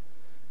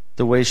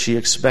the way she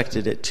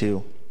expected it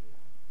to.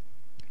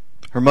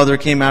 Her mother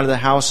came out of the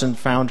house and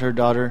found her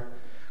daughter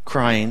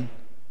crying,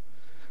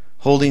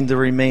 holding the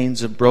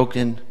remains of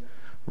broken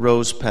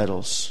rose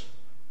petals.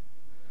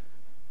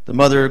 The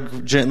mother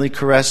gently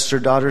caressed her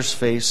daughter's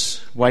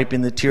face,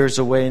 wiping the tears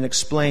away, and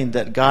explained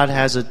that God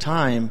has a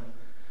time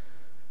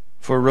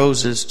for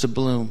roses to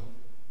bloom.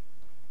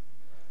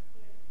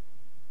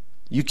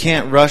 You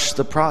can't rush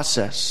the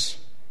process.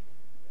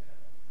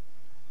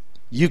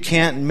 You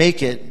can't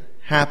make it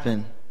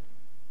happen,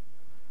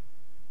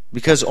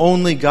 because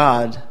only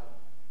God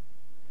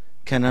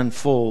can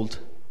unfold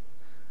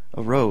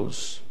a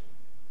rose.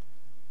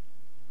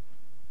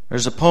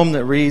 There's a poem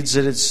that reads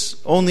that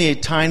it's only a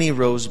tiny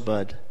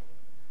rosebud,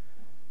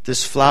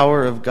 this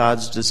flower of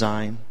God's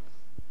design.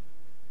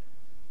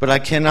 But I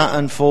cannot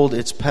unfold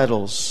its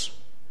petals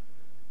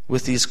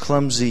with these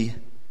clumsy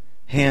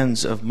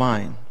hands of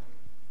mine.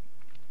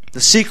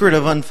 The secret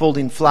of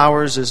unfolding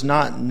flowers is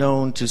not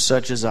known to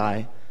such as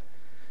I.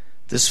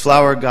 This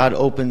flower God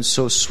opens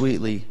so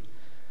sweetly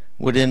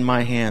would in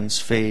my hands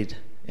fade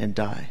and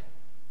die.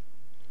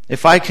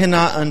 If I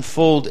cannot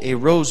unfold a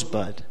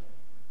rosebud,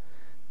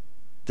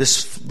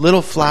 this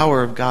little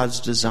flower of God's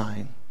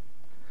design,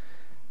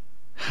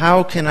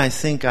 how can I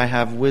think I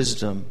have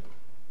wisdom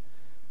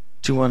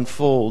to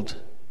unfold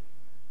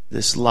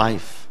this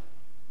life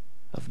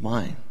of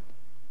mine?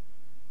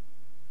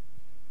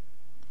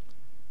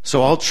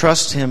 So I'll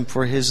trust Him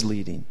for His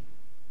leading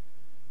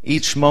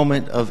each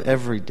moment of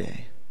every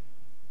day.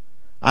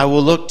 I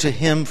will look to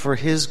Him for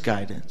His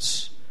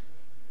guidance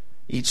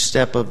each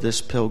step of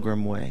this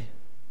pilgrim way.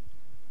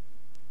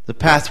 The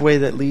pathway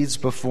that leads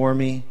before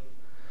me,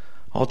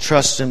 I'll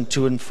trust Him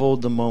to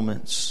unfold the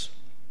moments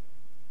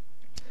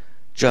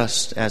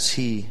just as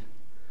He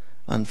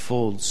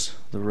unfolds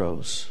the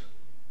rose.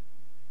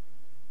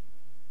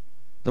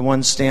 The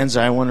one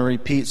stanza I want to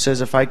repeat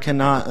says, if I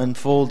cannot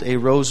unfold a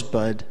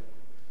rosebud,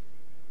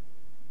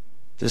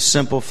 this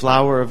simple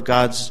flower of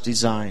God's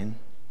design,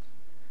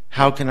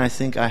 how can I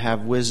think I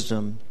have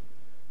wisdom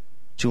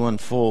to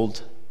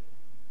unfold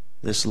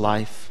this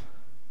life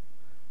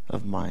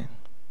of mine?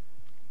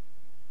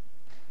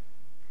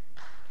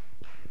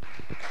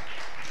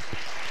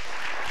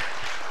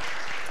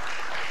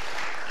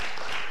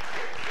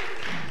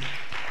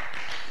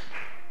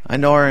 I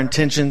know our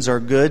intentions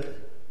are good.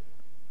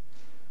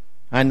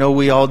 I know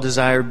we all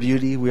desire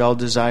beauty, we all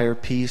desire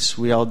peace,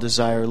 we all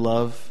desire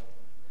love.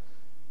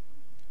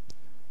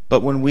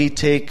 But when we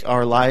take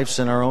our lives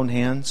in our own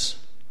hands,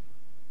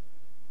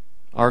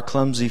 our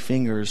clumsy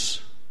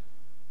fingers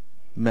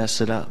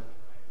mess it up.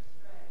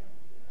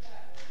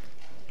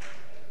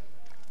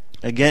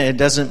 Again, it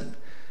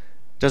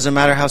doesn't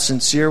matter how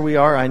sincere we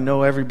are. I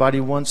know everybody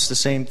wants the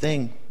same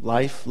thing: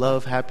 life,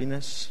 love,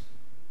 happiness.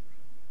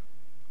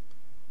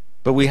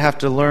 But we have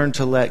to learn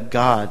to let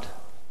God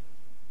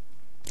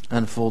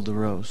unfold the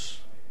rose.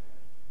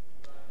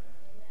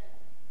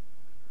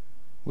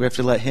 We have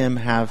to let Him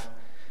have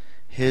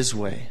His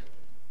way.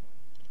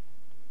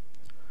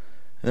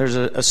 There's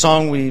a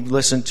song we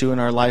listened to in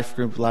our life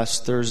group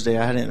last Thursday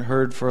I hadn't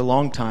heard for a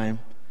long time.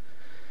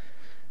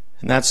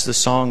 And that's the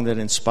song that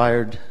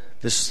inspired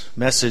this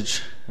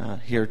message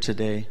here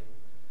today.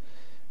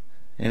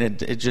 And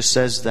it just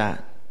says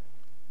that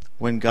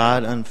when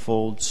God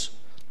unfolds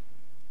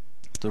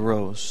the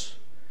rose.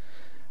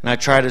 And I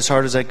tried as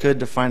hard as I could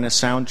to find a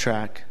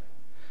soundtrack,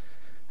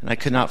 and I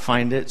could not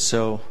find it.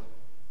 So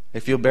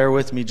if you'll bear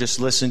with me, just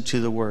listen to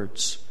the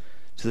words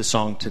to the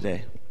song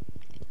today.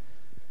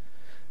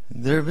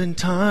 There have been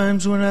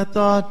times when I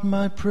thought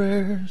my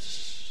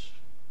prayers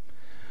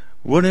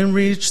wouldn't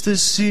reach the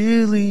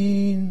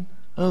ceiling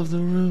of the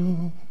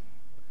room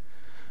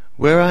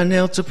where I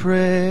knelt to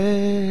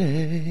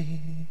pray,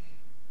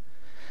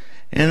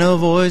 and a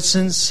voice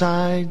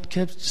inside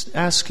kept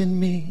asking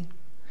me,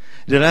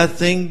 did I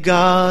think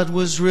God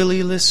was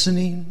really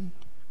listening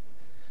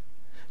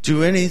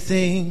to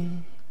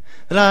anything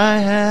that I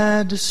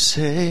had to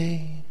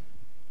say?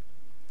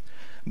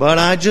 But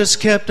I just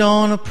kept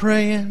on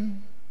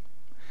a-praying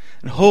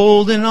and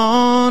holding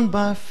on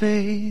by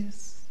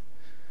faith,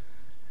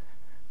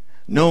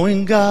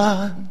 knowing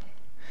God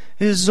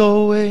is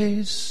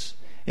always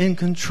in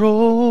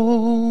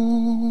control.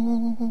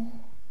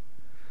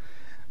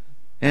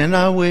 And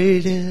I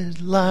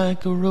waited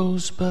like a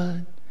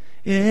rosebud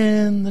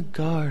in the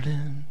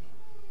garden,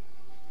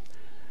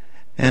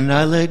 and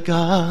I let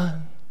God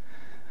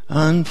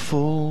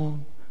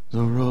unfold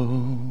the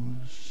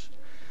rose.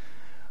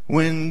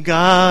 When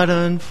God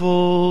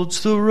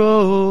unfolds the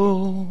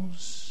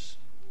rose,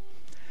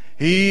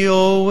 He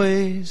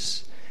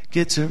always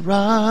gets it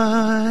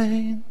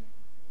right.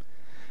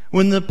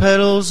 When the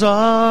petals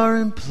are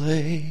in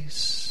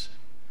place,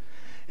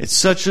 it's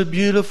such a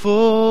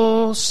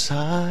beautiful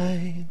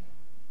sight.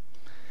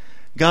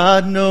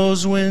 God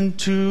knows when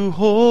to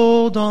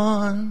hold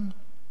on,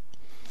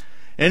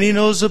 and He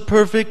knows the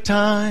perfect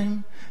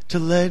time to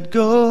let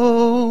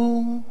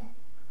go.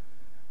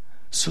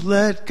 So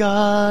let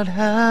God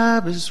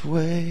have His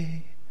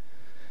way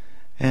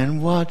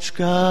and watch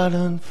God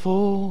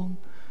unfold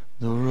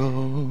the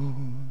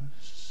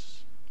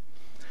rose.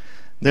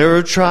 There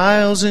are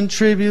trials and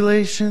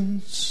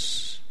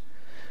tribulations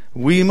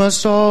we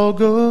must all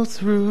go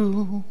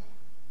through.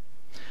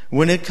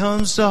 When it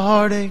comes to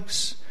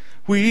heartaches,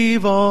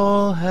 we've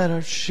all had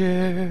our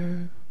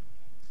share.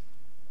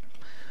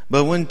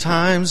 But when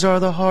times are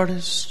the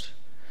hardest,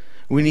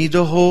 we need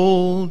to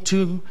hold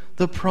to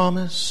the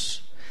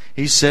promise.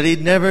 He said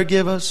He'd never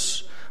give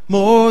us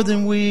more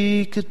than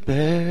we could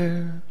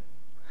bear.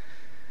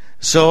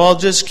 So I'll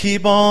just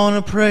keep on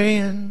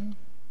a-praying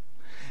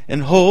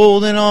and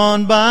holding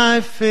on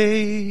by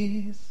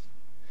faith,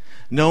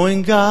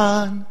 knowing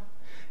God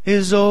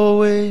is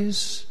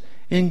always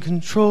in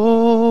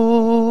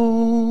control.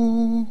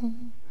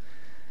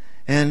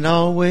 And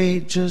I'll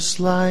wait just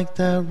like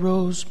that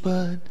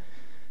rosebud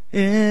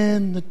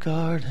in the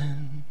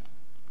garden,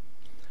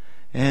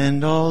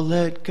 and I'll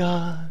let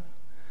God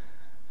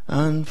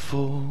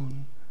unfold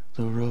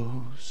the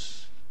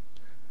rose.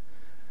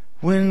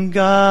 When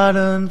God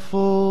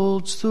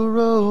unfolds the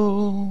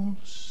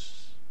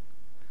rose,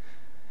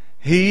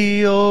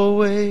 He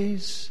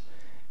always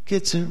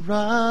gets it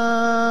right.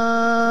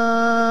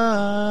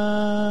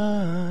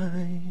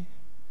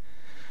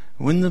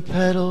 When the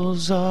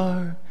petals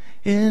are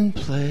in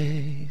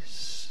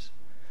place,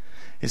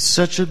 it's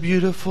such a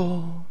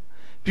beautiful,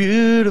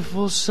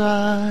 beautiful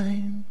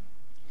sign.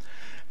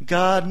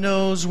 God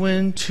knows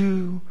when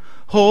to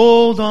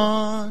hold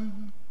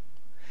on.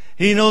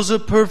 He knows the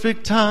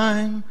perfect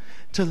time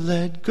to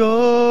let go.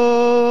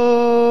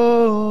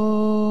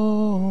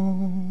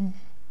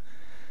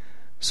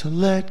 So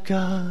let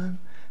God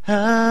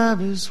have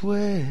His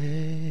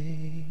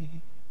way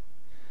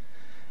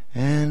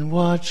and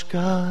watch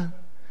God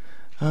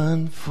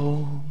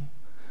unfold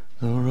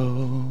the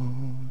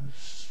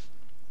rose.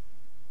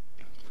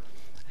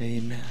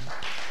 Amen.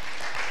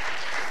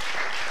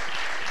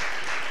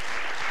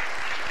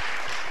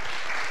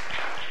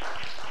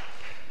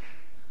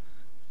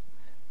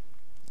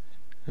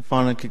 If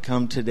Anna could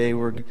come today,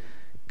 we're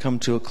come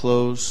to a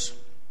close.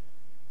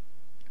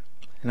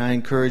 And I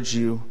encourage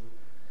you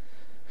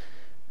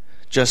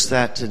just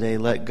that today.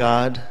 Let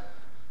God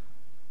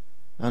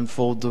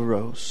unfold the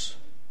rose.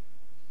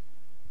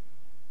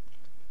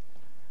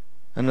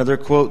 Another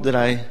quote that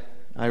I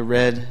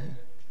read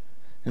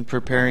in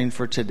preparing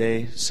for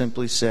today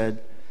simply said,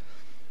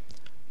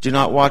 "Do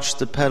not watch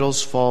the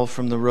petals fall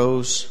from the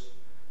rose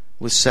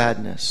with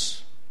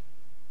sadness.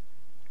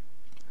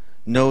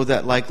 Know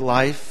that like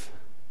life,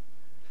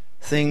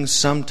 things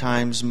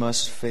sometimes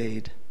must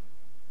fade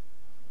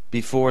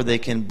before they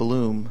can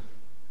bloom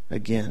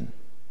again."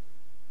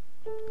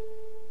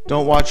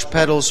 Don't watch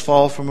petals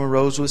fall from a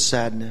rose with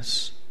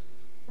sadness.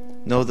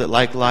 Know that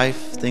like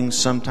life, things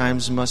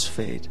sometimes must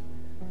fade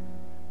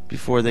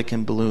before they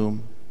can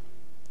bloom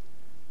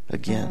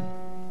again.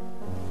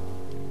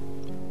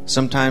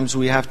 Sometimes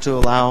we have to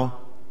allow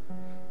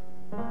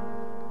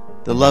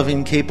the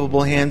loving,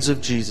 capable hands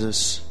of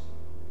Jesus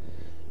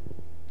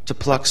to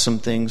pluck some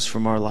things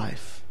from our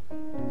life.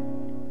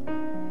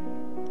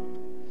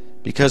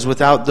 Because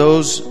without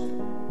those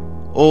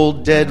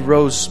old dead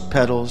rose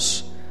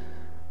petals,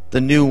 the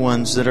new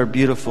ones that are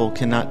beautiful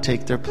cannot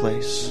take their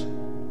place.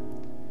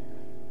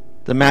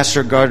 The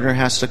master gardener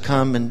has to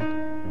come and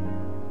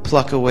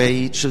pluck away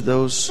each of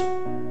those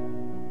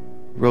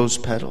rose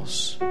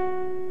petals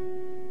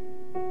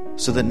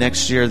so that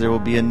next year there will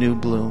be a new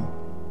bloom.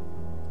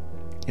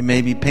 It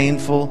may be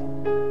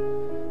painful,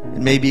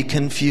 it may be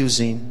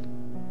confusing,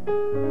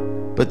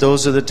 but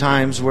those are the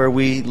times where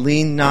we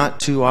lean not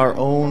to our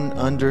own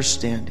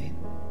understanding,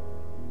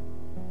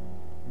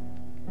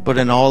 but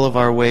in all of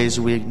our ways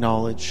we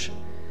acknowledge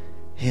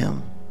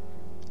Him.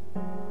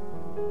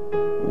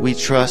 We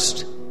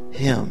trust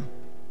Him.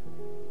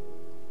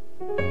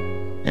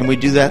 And we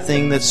do that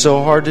thing that's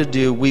so hard to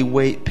do. We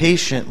wait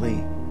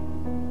patiently,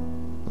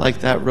 like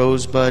that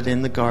rosebud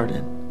in the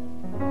garden.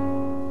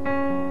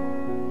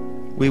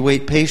 We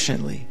wait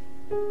patiently,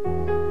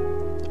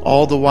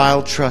 all the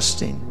while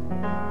trusting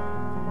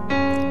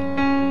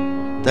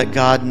that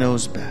God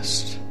knows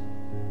best.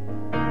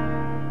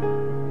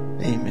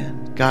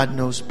 Amen. God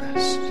knows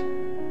best.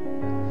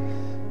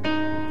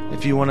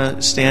 If you want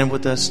to stand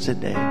with us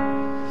today,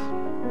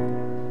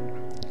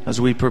 as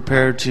we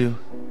prepare to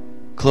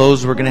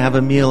close, we're going to have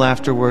a meal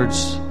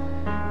afterwards.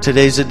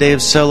 Today's a day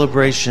of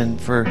celebration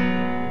for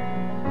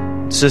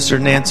Sister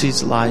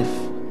Nancy's life.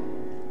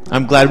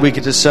 I'm glad we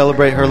get to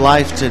celebrate her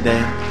life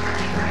today.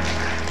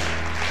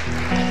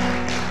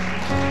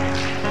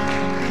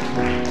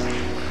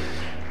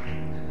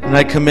 And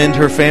I commend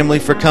her family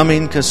for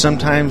coming, because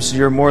sometimes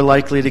you're more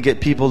likely to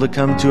get people to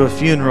come to a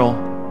funeral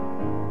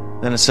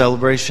than a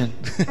celebration.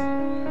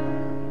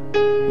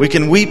 We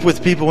can weep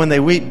with people when they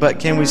weep, but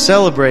can we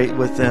celebrate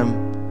with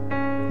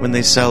them when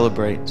they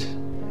celebrate?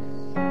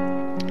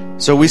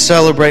 So we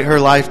celebrate her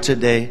life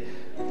today.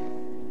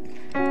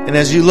 And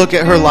as you look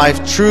at her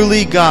life,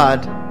 truly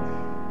God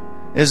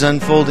is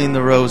unfolding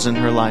the rose in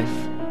her life.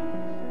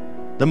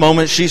 The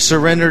moment she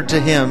surrendered to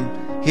Him,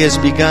 He has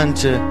begun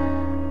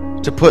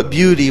to put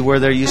beauty where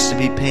there used to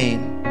be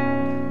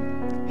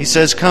pain. He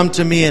says, "Come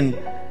to me and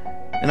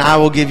I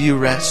will give you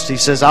rest." He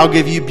says, "I'll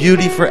give you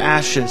beauty for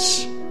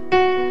ashes.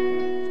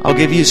 I'll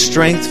give you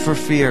strength for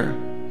fear.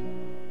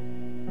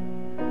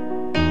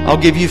 I'll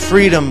give you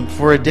freedom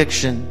for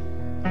addiction.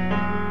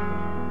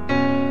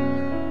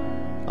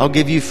 I'll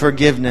give you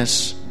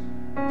forgiveness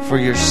for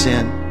your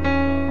sin.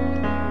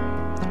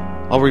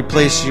 I'll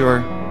replace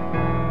your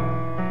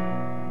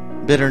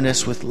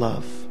bitterness with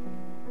love."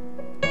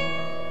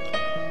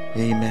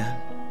 Amen.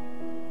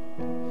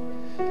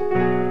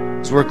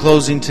 As we're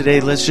closing today,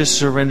 let's just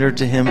surrender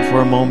to Him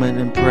for a moment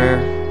in prayer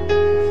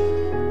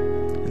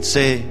and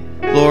say,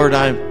 Lord,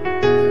 I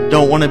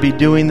don't want to be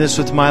doing this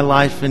with my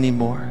life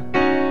anymore.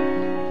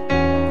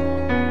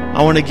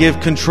 I want to give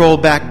control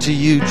back to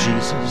you,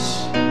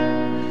 Jesus.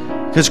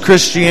 Because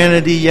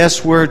Christianity,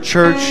 yes, we're a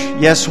church.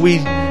 Yes, we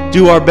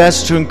do our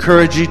best to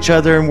encourage each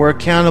other and we're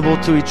accountable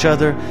to each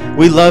other.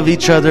 We love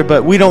each other,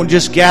 but we don't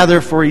just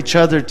gather for each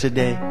other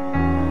today.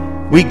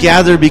 We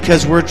gather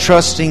because we're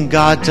trusting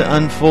God to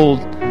unfold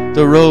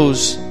the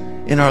rose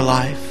in our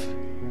life.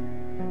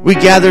 We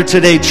gather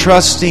today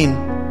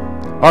trusting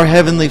our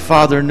Heavenly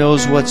Father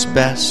knows what's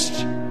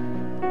best.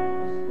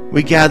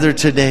 We gather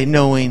today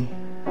knowing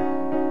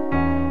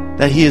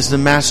that He is the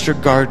master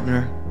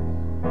gardener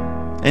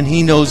and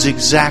He knows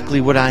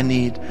exactly what I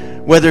need,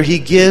 whether He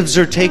gives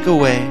or take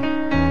away.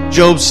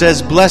 Job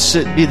says,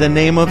 "Blessed be the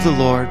name of the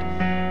Lord.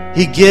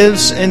 He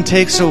gives and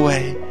takes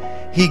away.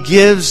 He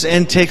gives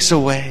and takes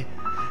away.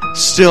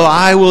 Still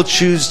I will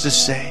choose to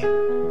say,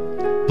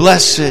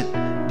 blessed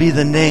be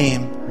the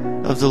name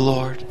of the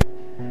Lord."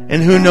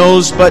 And who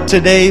knows, but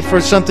today, for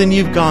something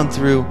you've gone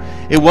through,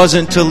 it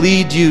wasn't to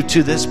lead you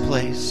to this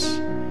place.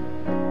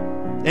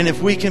 And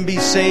if we can be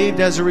saved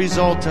as a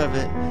result of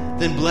it,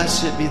 then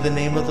blessed be the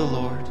name of the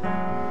Lord.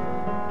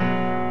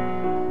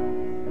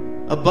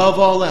 Above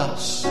all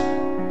else,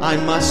 I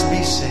must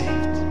be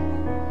saved.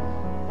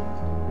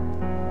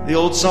 The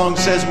old song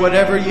says,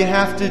 "Whatever you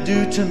have to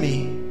do to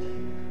me,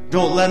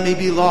 don't let me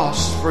be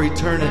lost for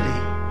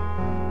eternity.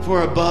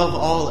 For above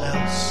all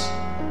else,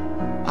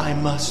 I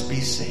must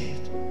be saved."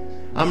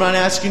 I'm not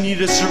asking you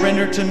to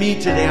surrender to me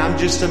today. I'm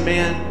just a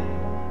man.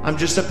 I'm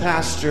just a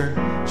pastor.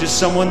 Just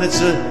someone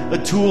that's a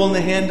tool in the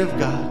hand of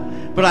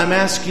God. But I'm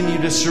asking you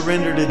to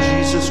surrender to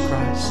Jesus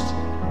Christ.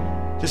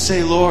 To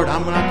say, "Lord,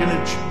 I'm not going to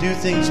do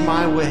things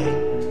my way.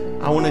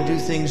 I want to do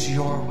things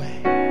your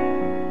way.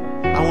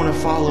 I want to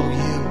follow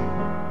you.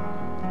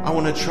 I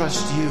want to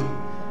trust you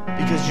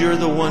because you're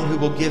the one who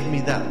will give me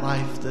that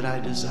life that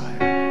I desire.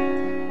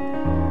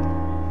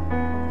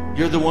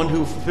 You're the one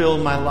who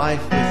fulfilled my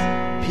life with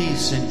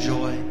peace and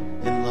joy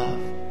and love.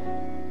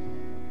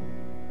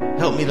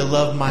 Help me to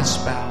love my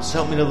spouse.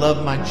 Help me to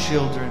love my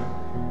children.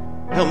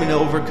 Help me to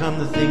overcome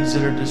the things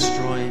that are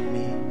destroying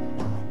me."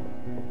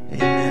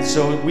 Amen.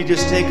 So we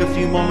just take a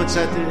few moments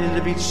at the end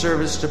of each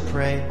service to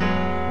pray.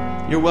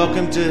 You're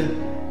welcome to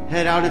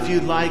head out if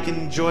you'd like and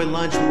enjoy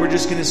lunch. We're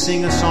just going to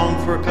sing a song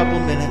for a couple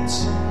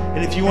minutes.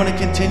 And if you want to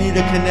continue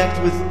to connect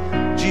with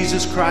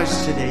Jesus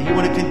Christ today, you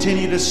want to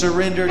continue to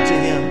surrender to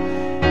Him,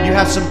 you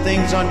have some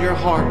things on your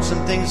heart,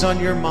 some things on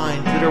your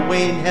mind that are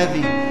weighing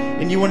heavy,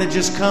 and you want to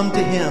just come to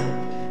Him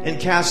and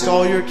cast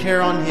all your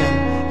care on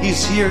Him.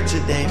 He's here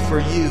today for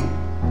you.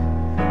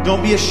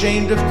 Don't be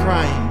ashamed of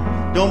crying.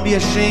 Don't be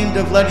ashamed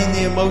of letting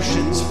the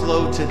emotions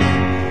flow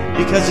today,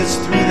 because it's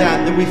through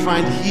that we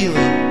find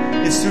healing.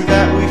 It's through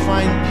that we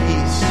find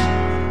peace.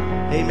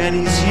 Amen.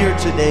 He's here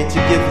today to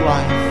give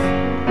life.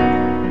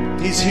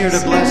 He's here to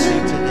bless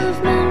you today.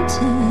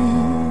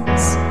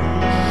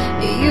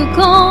 You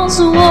cause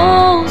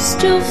walls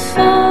to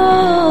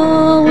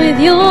fall with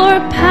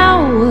your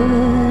power.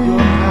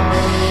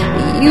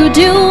 You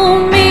do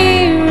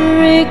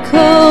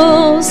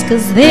miracles,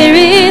 'cause there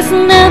is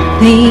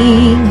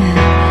nothing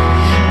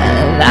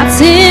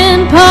that's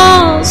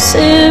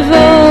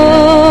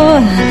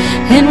impossible.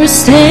 And we're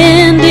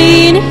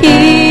standing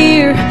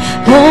here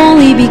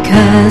only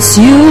because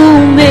you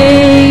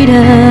made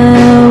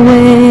a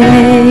way.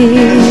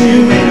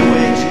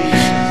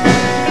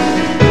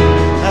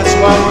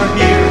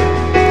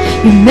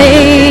 You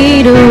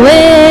made a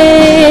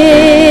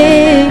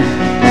way,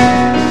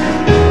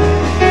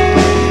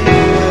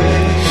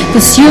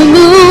 'cause you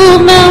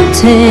move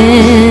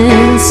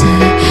mountains,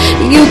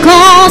 you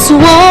cause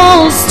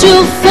walls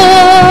to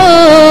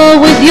fall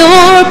with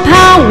your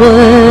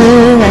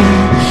power.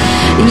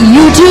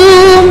 You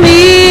do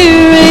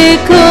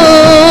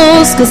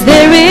miracles, 'cause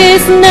there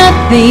is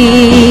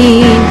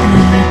nothing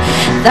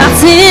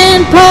that's impossible.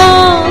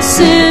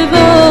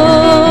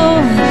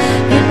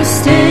 And we're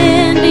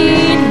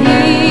standing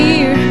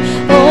here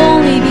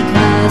only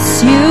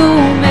because you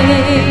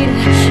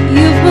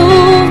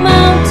move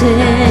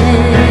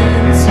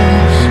mountains,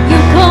 you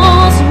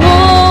cause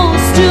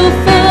walls to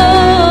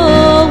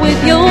fall with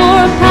your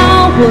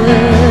power.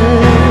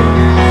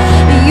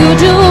 You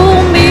do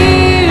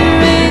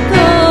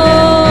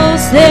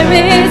miracles, there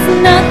is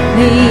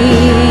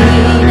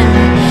nothing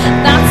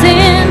that's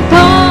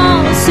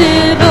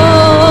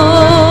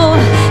impossible.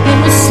 And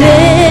we're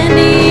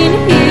standing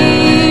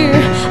here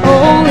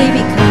only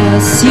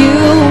because you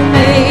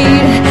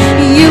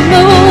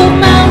move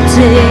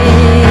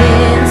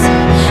mountains,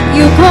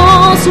 you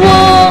cause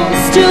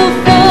walls to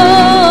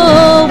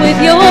fall with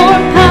your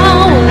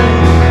power.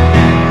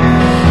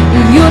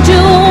 You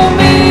do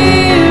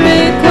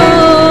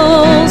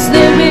miracles,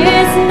 there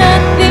is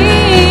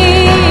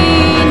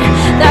nothing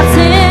that's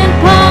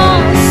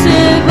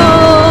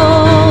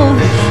impossible.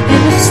 And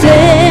we're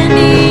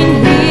standing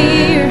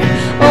here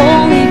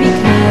only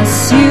because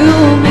you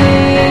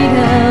made a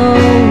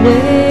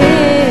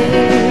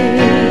way.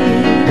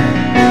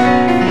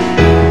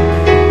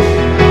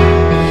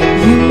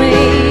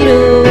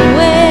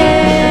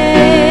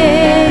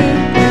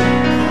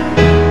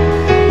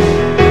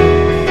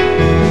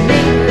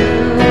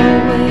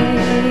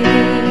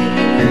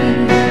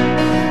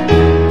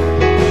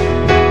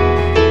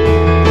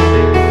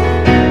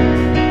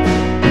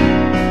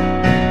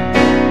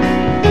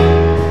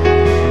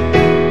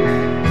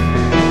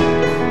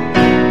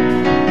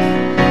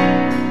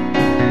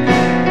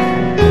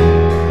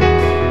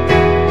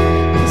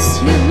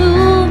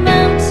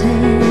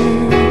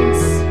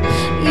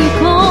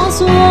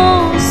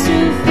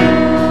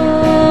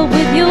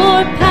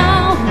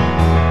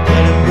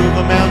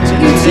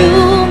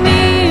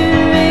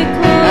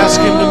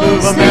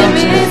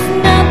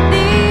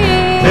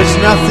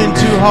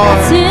 hard.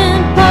 It's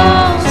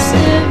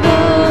impossible.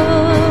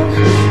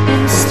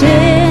 I'm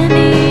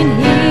standing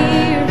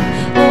here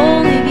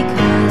only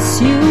because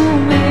you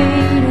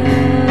made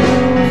a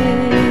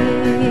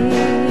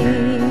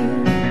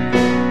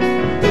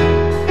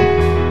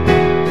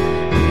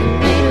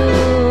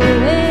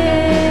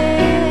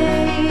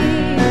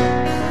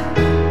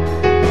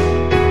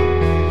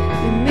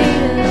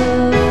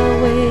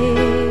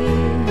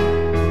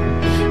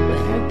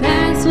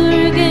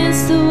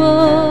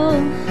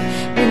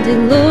it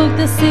looked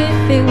as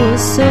if it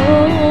was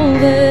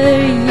over.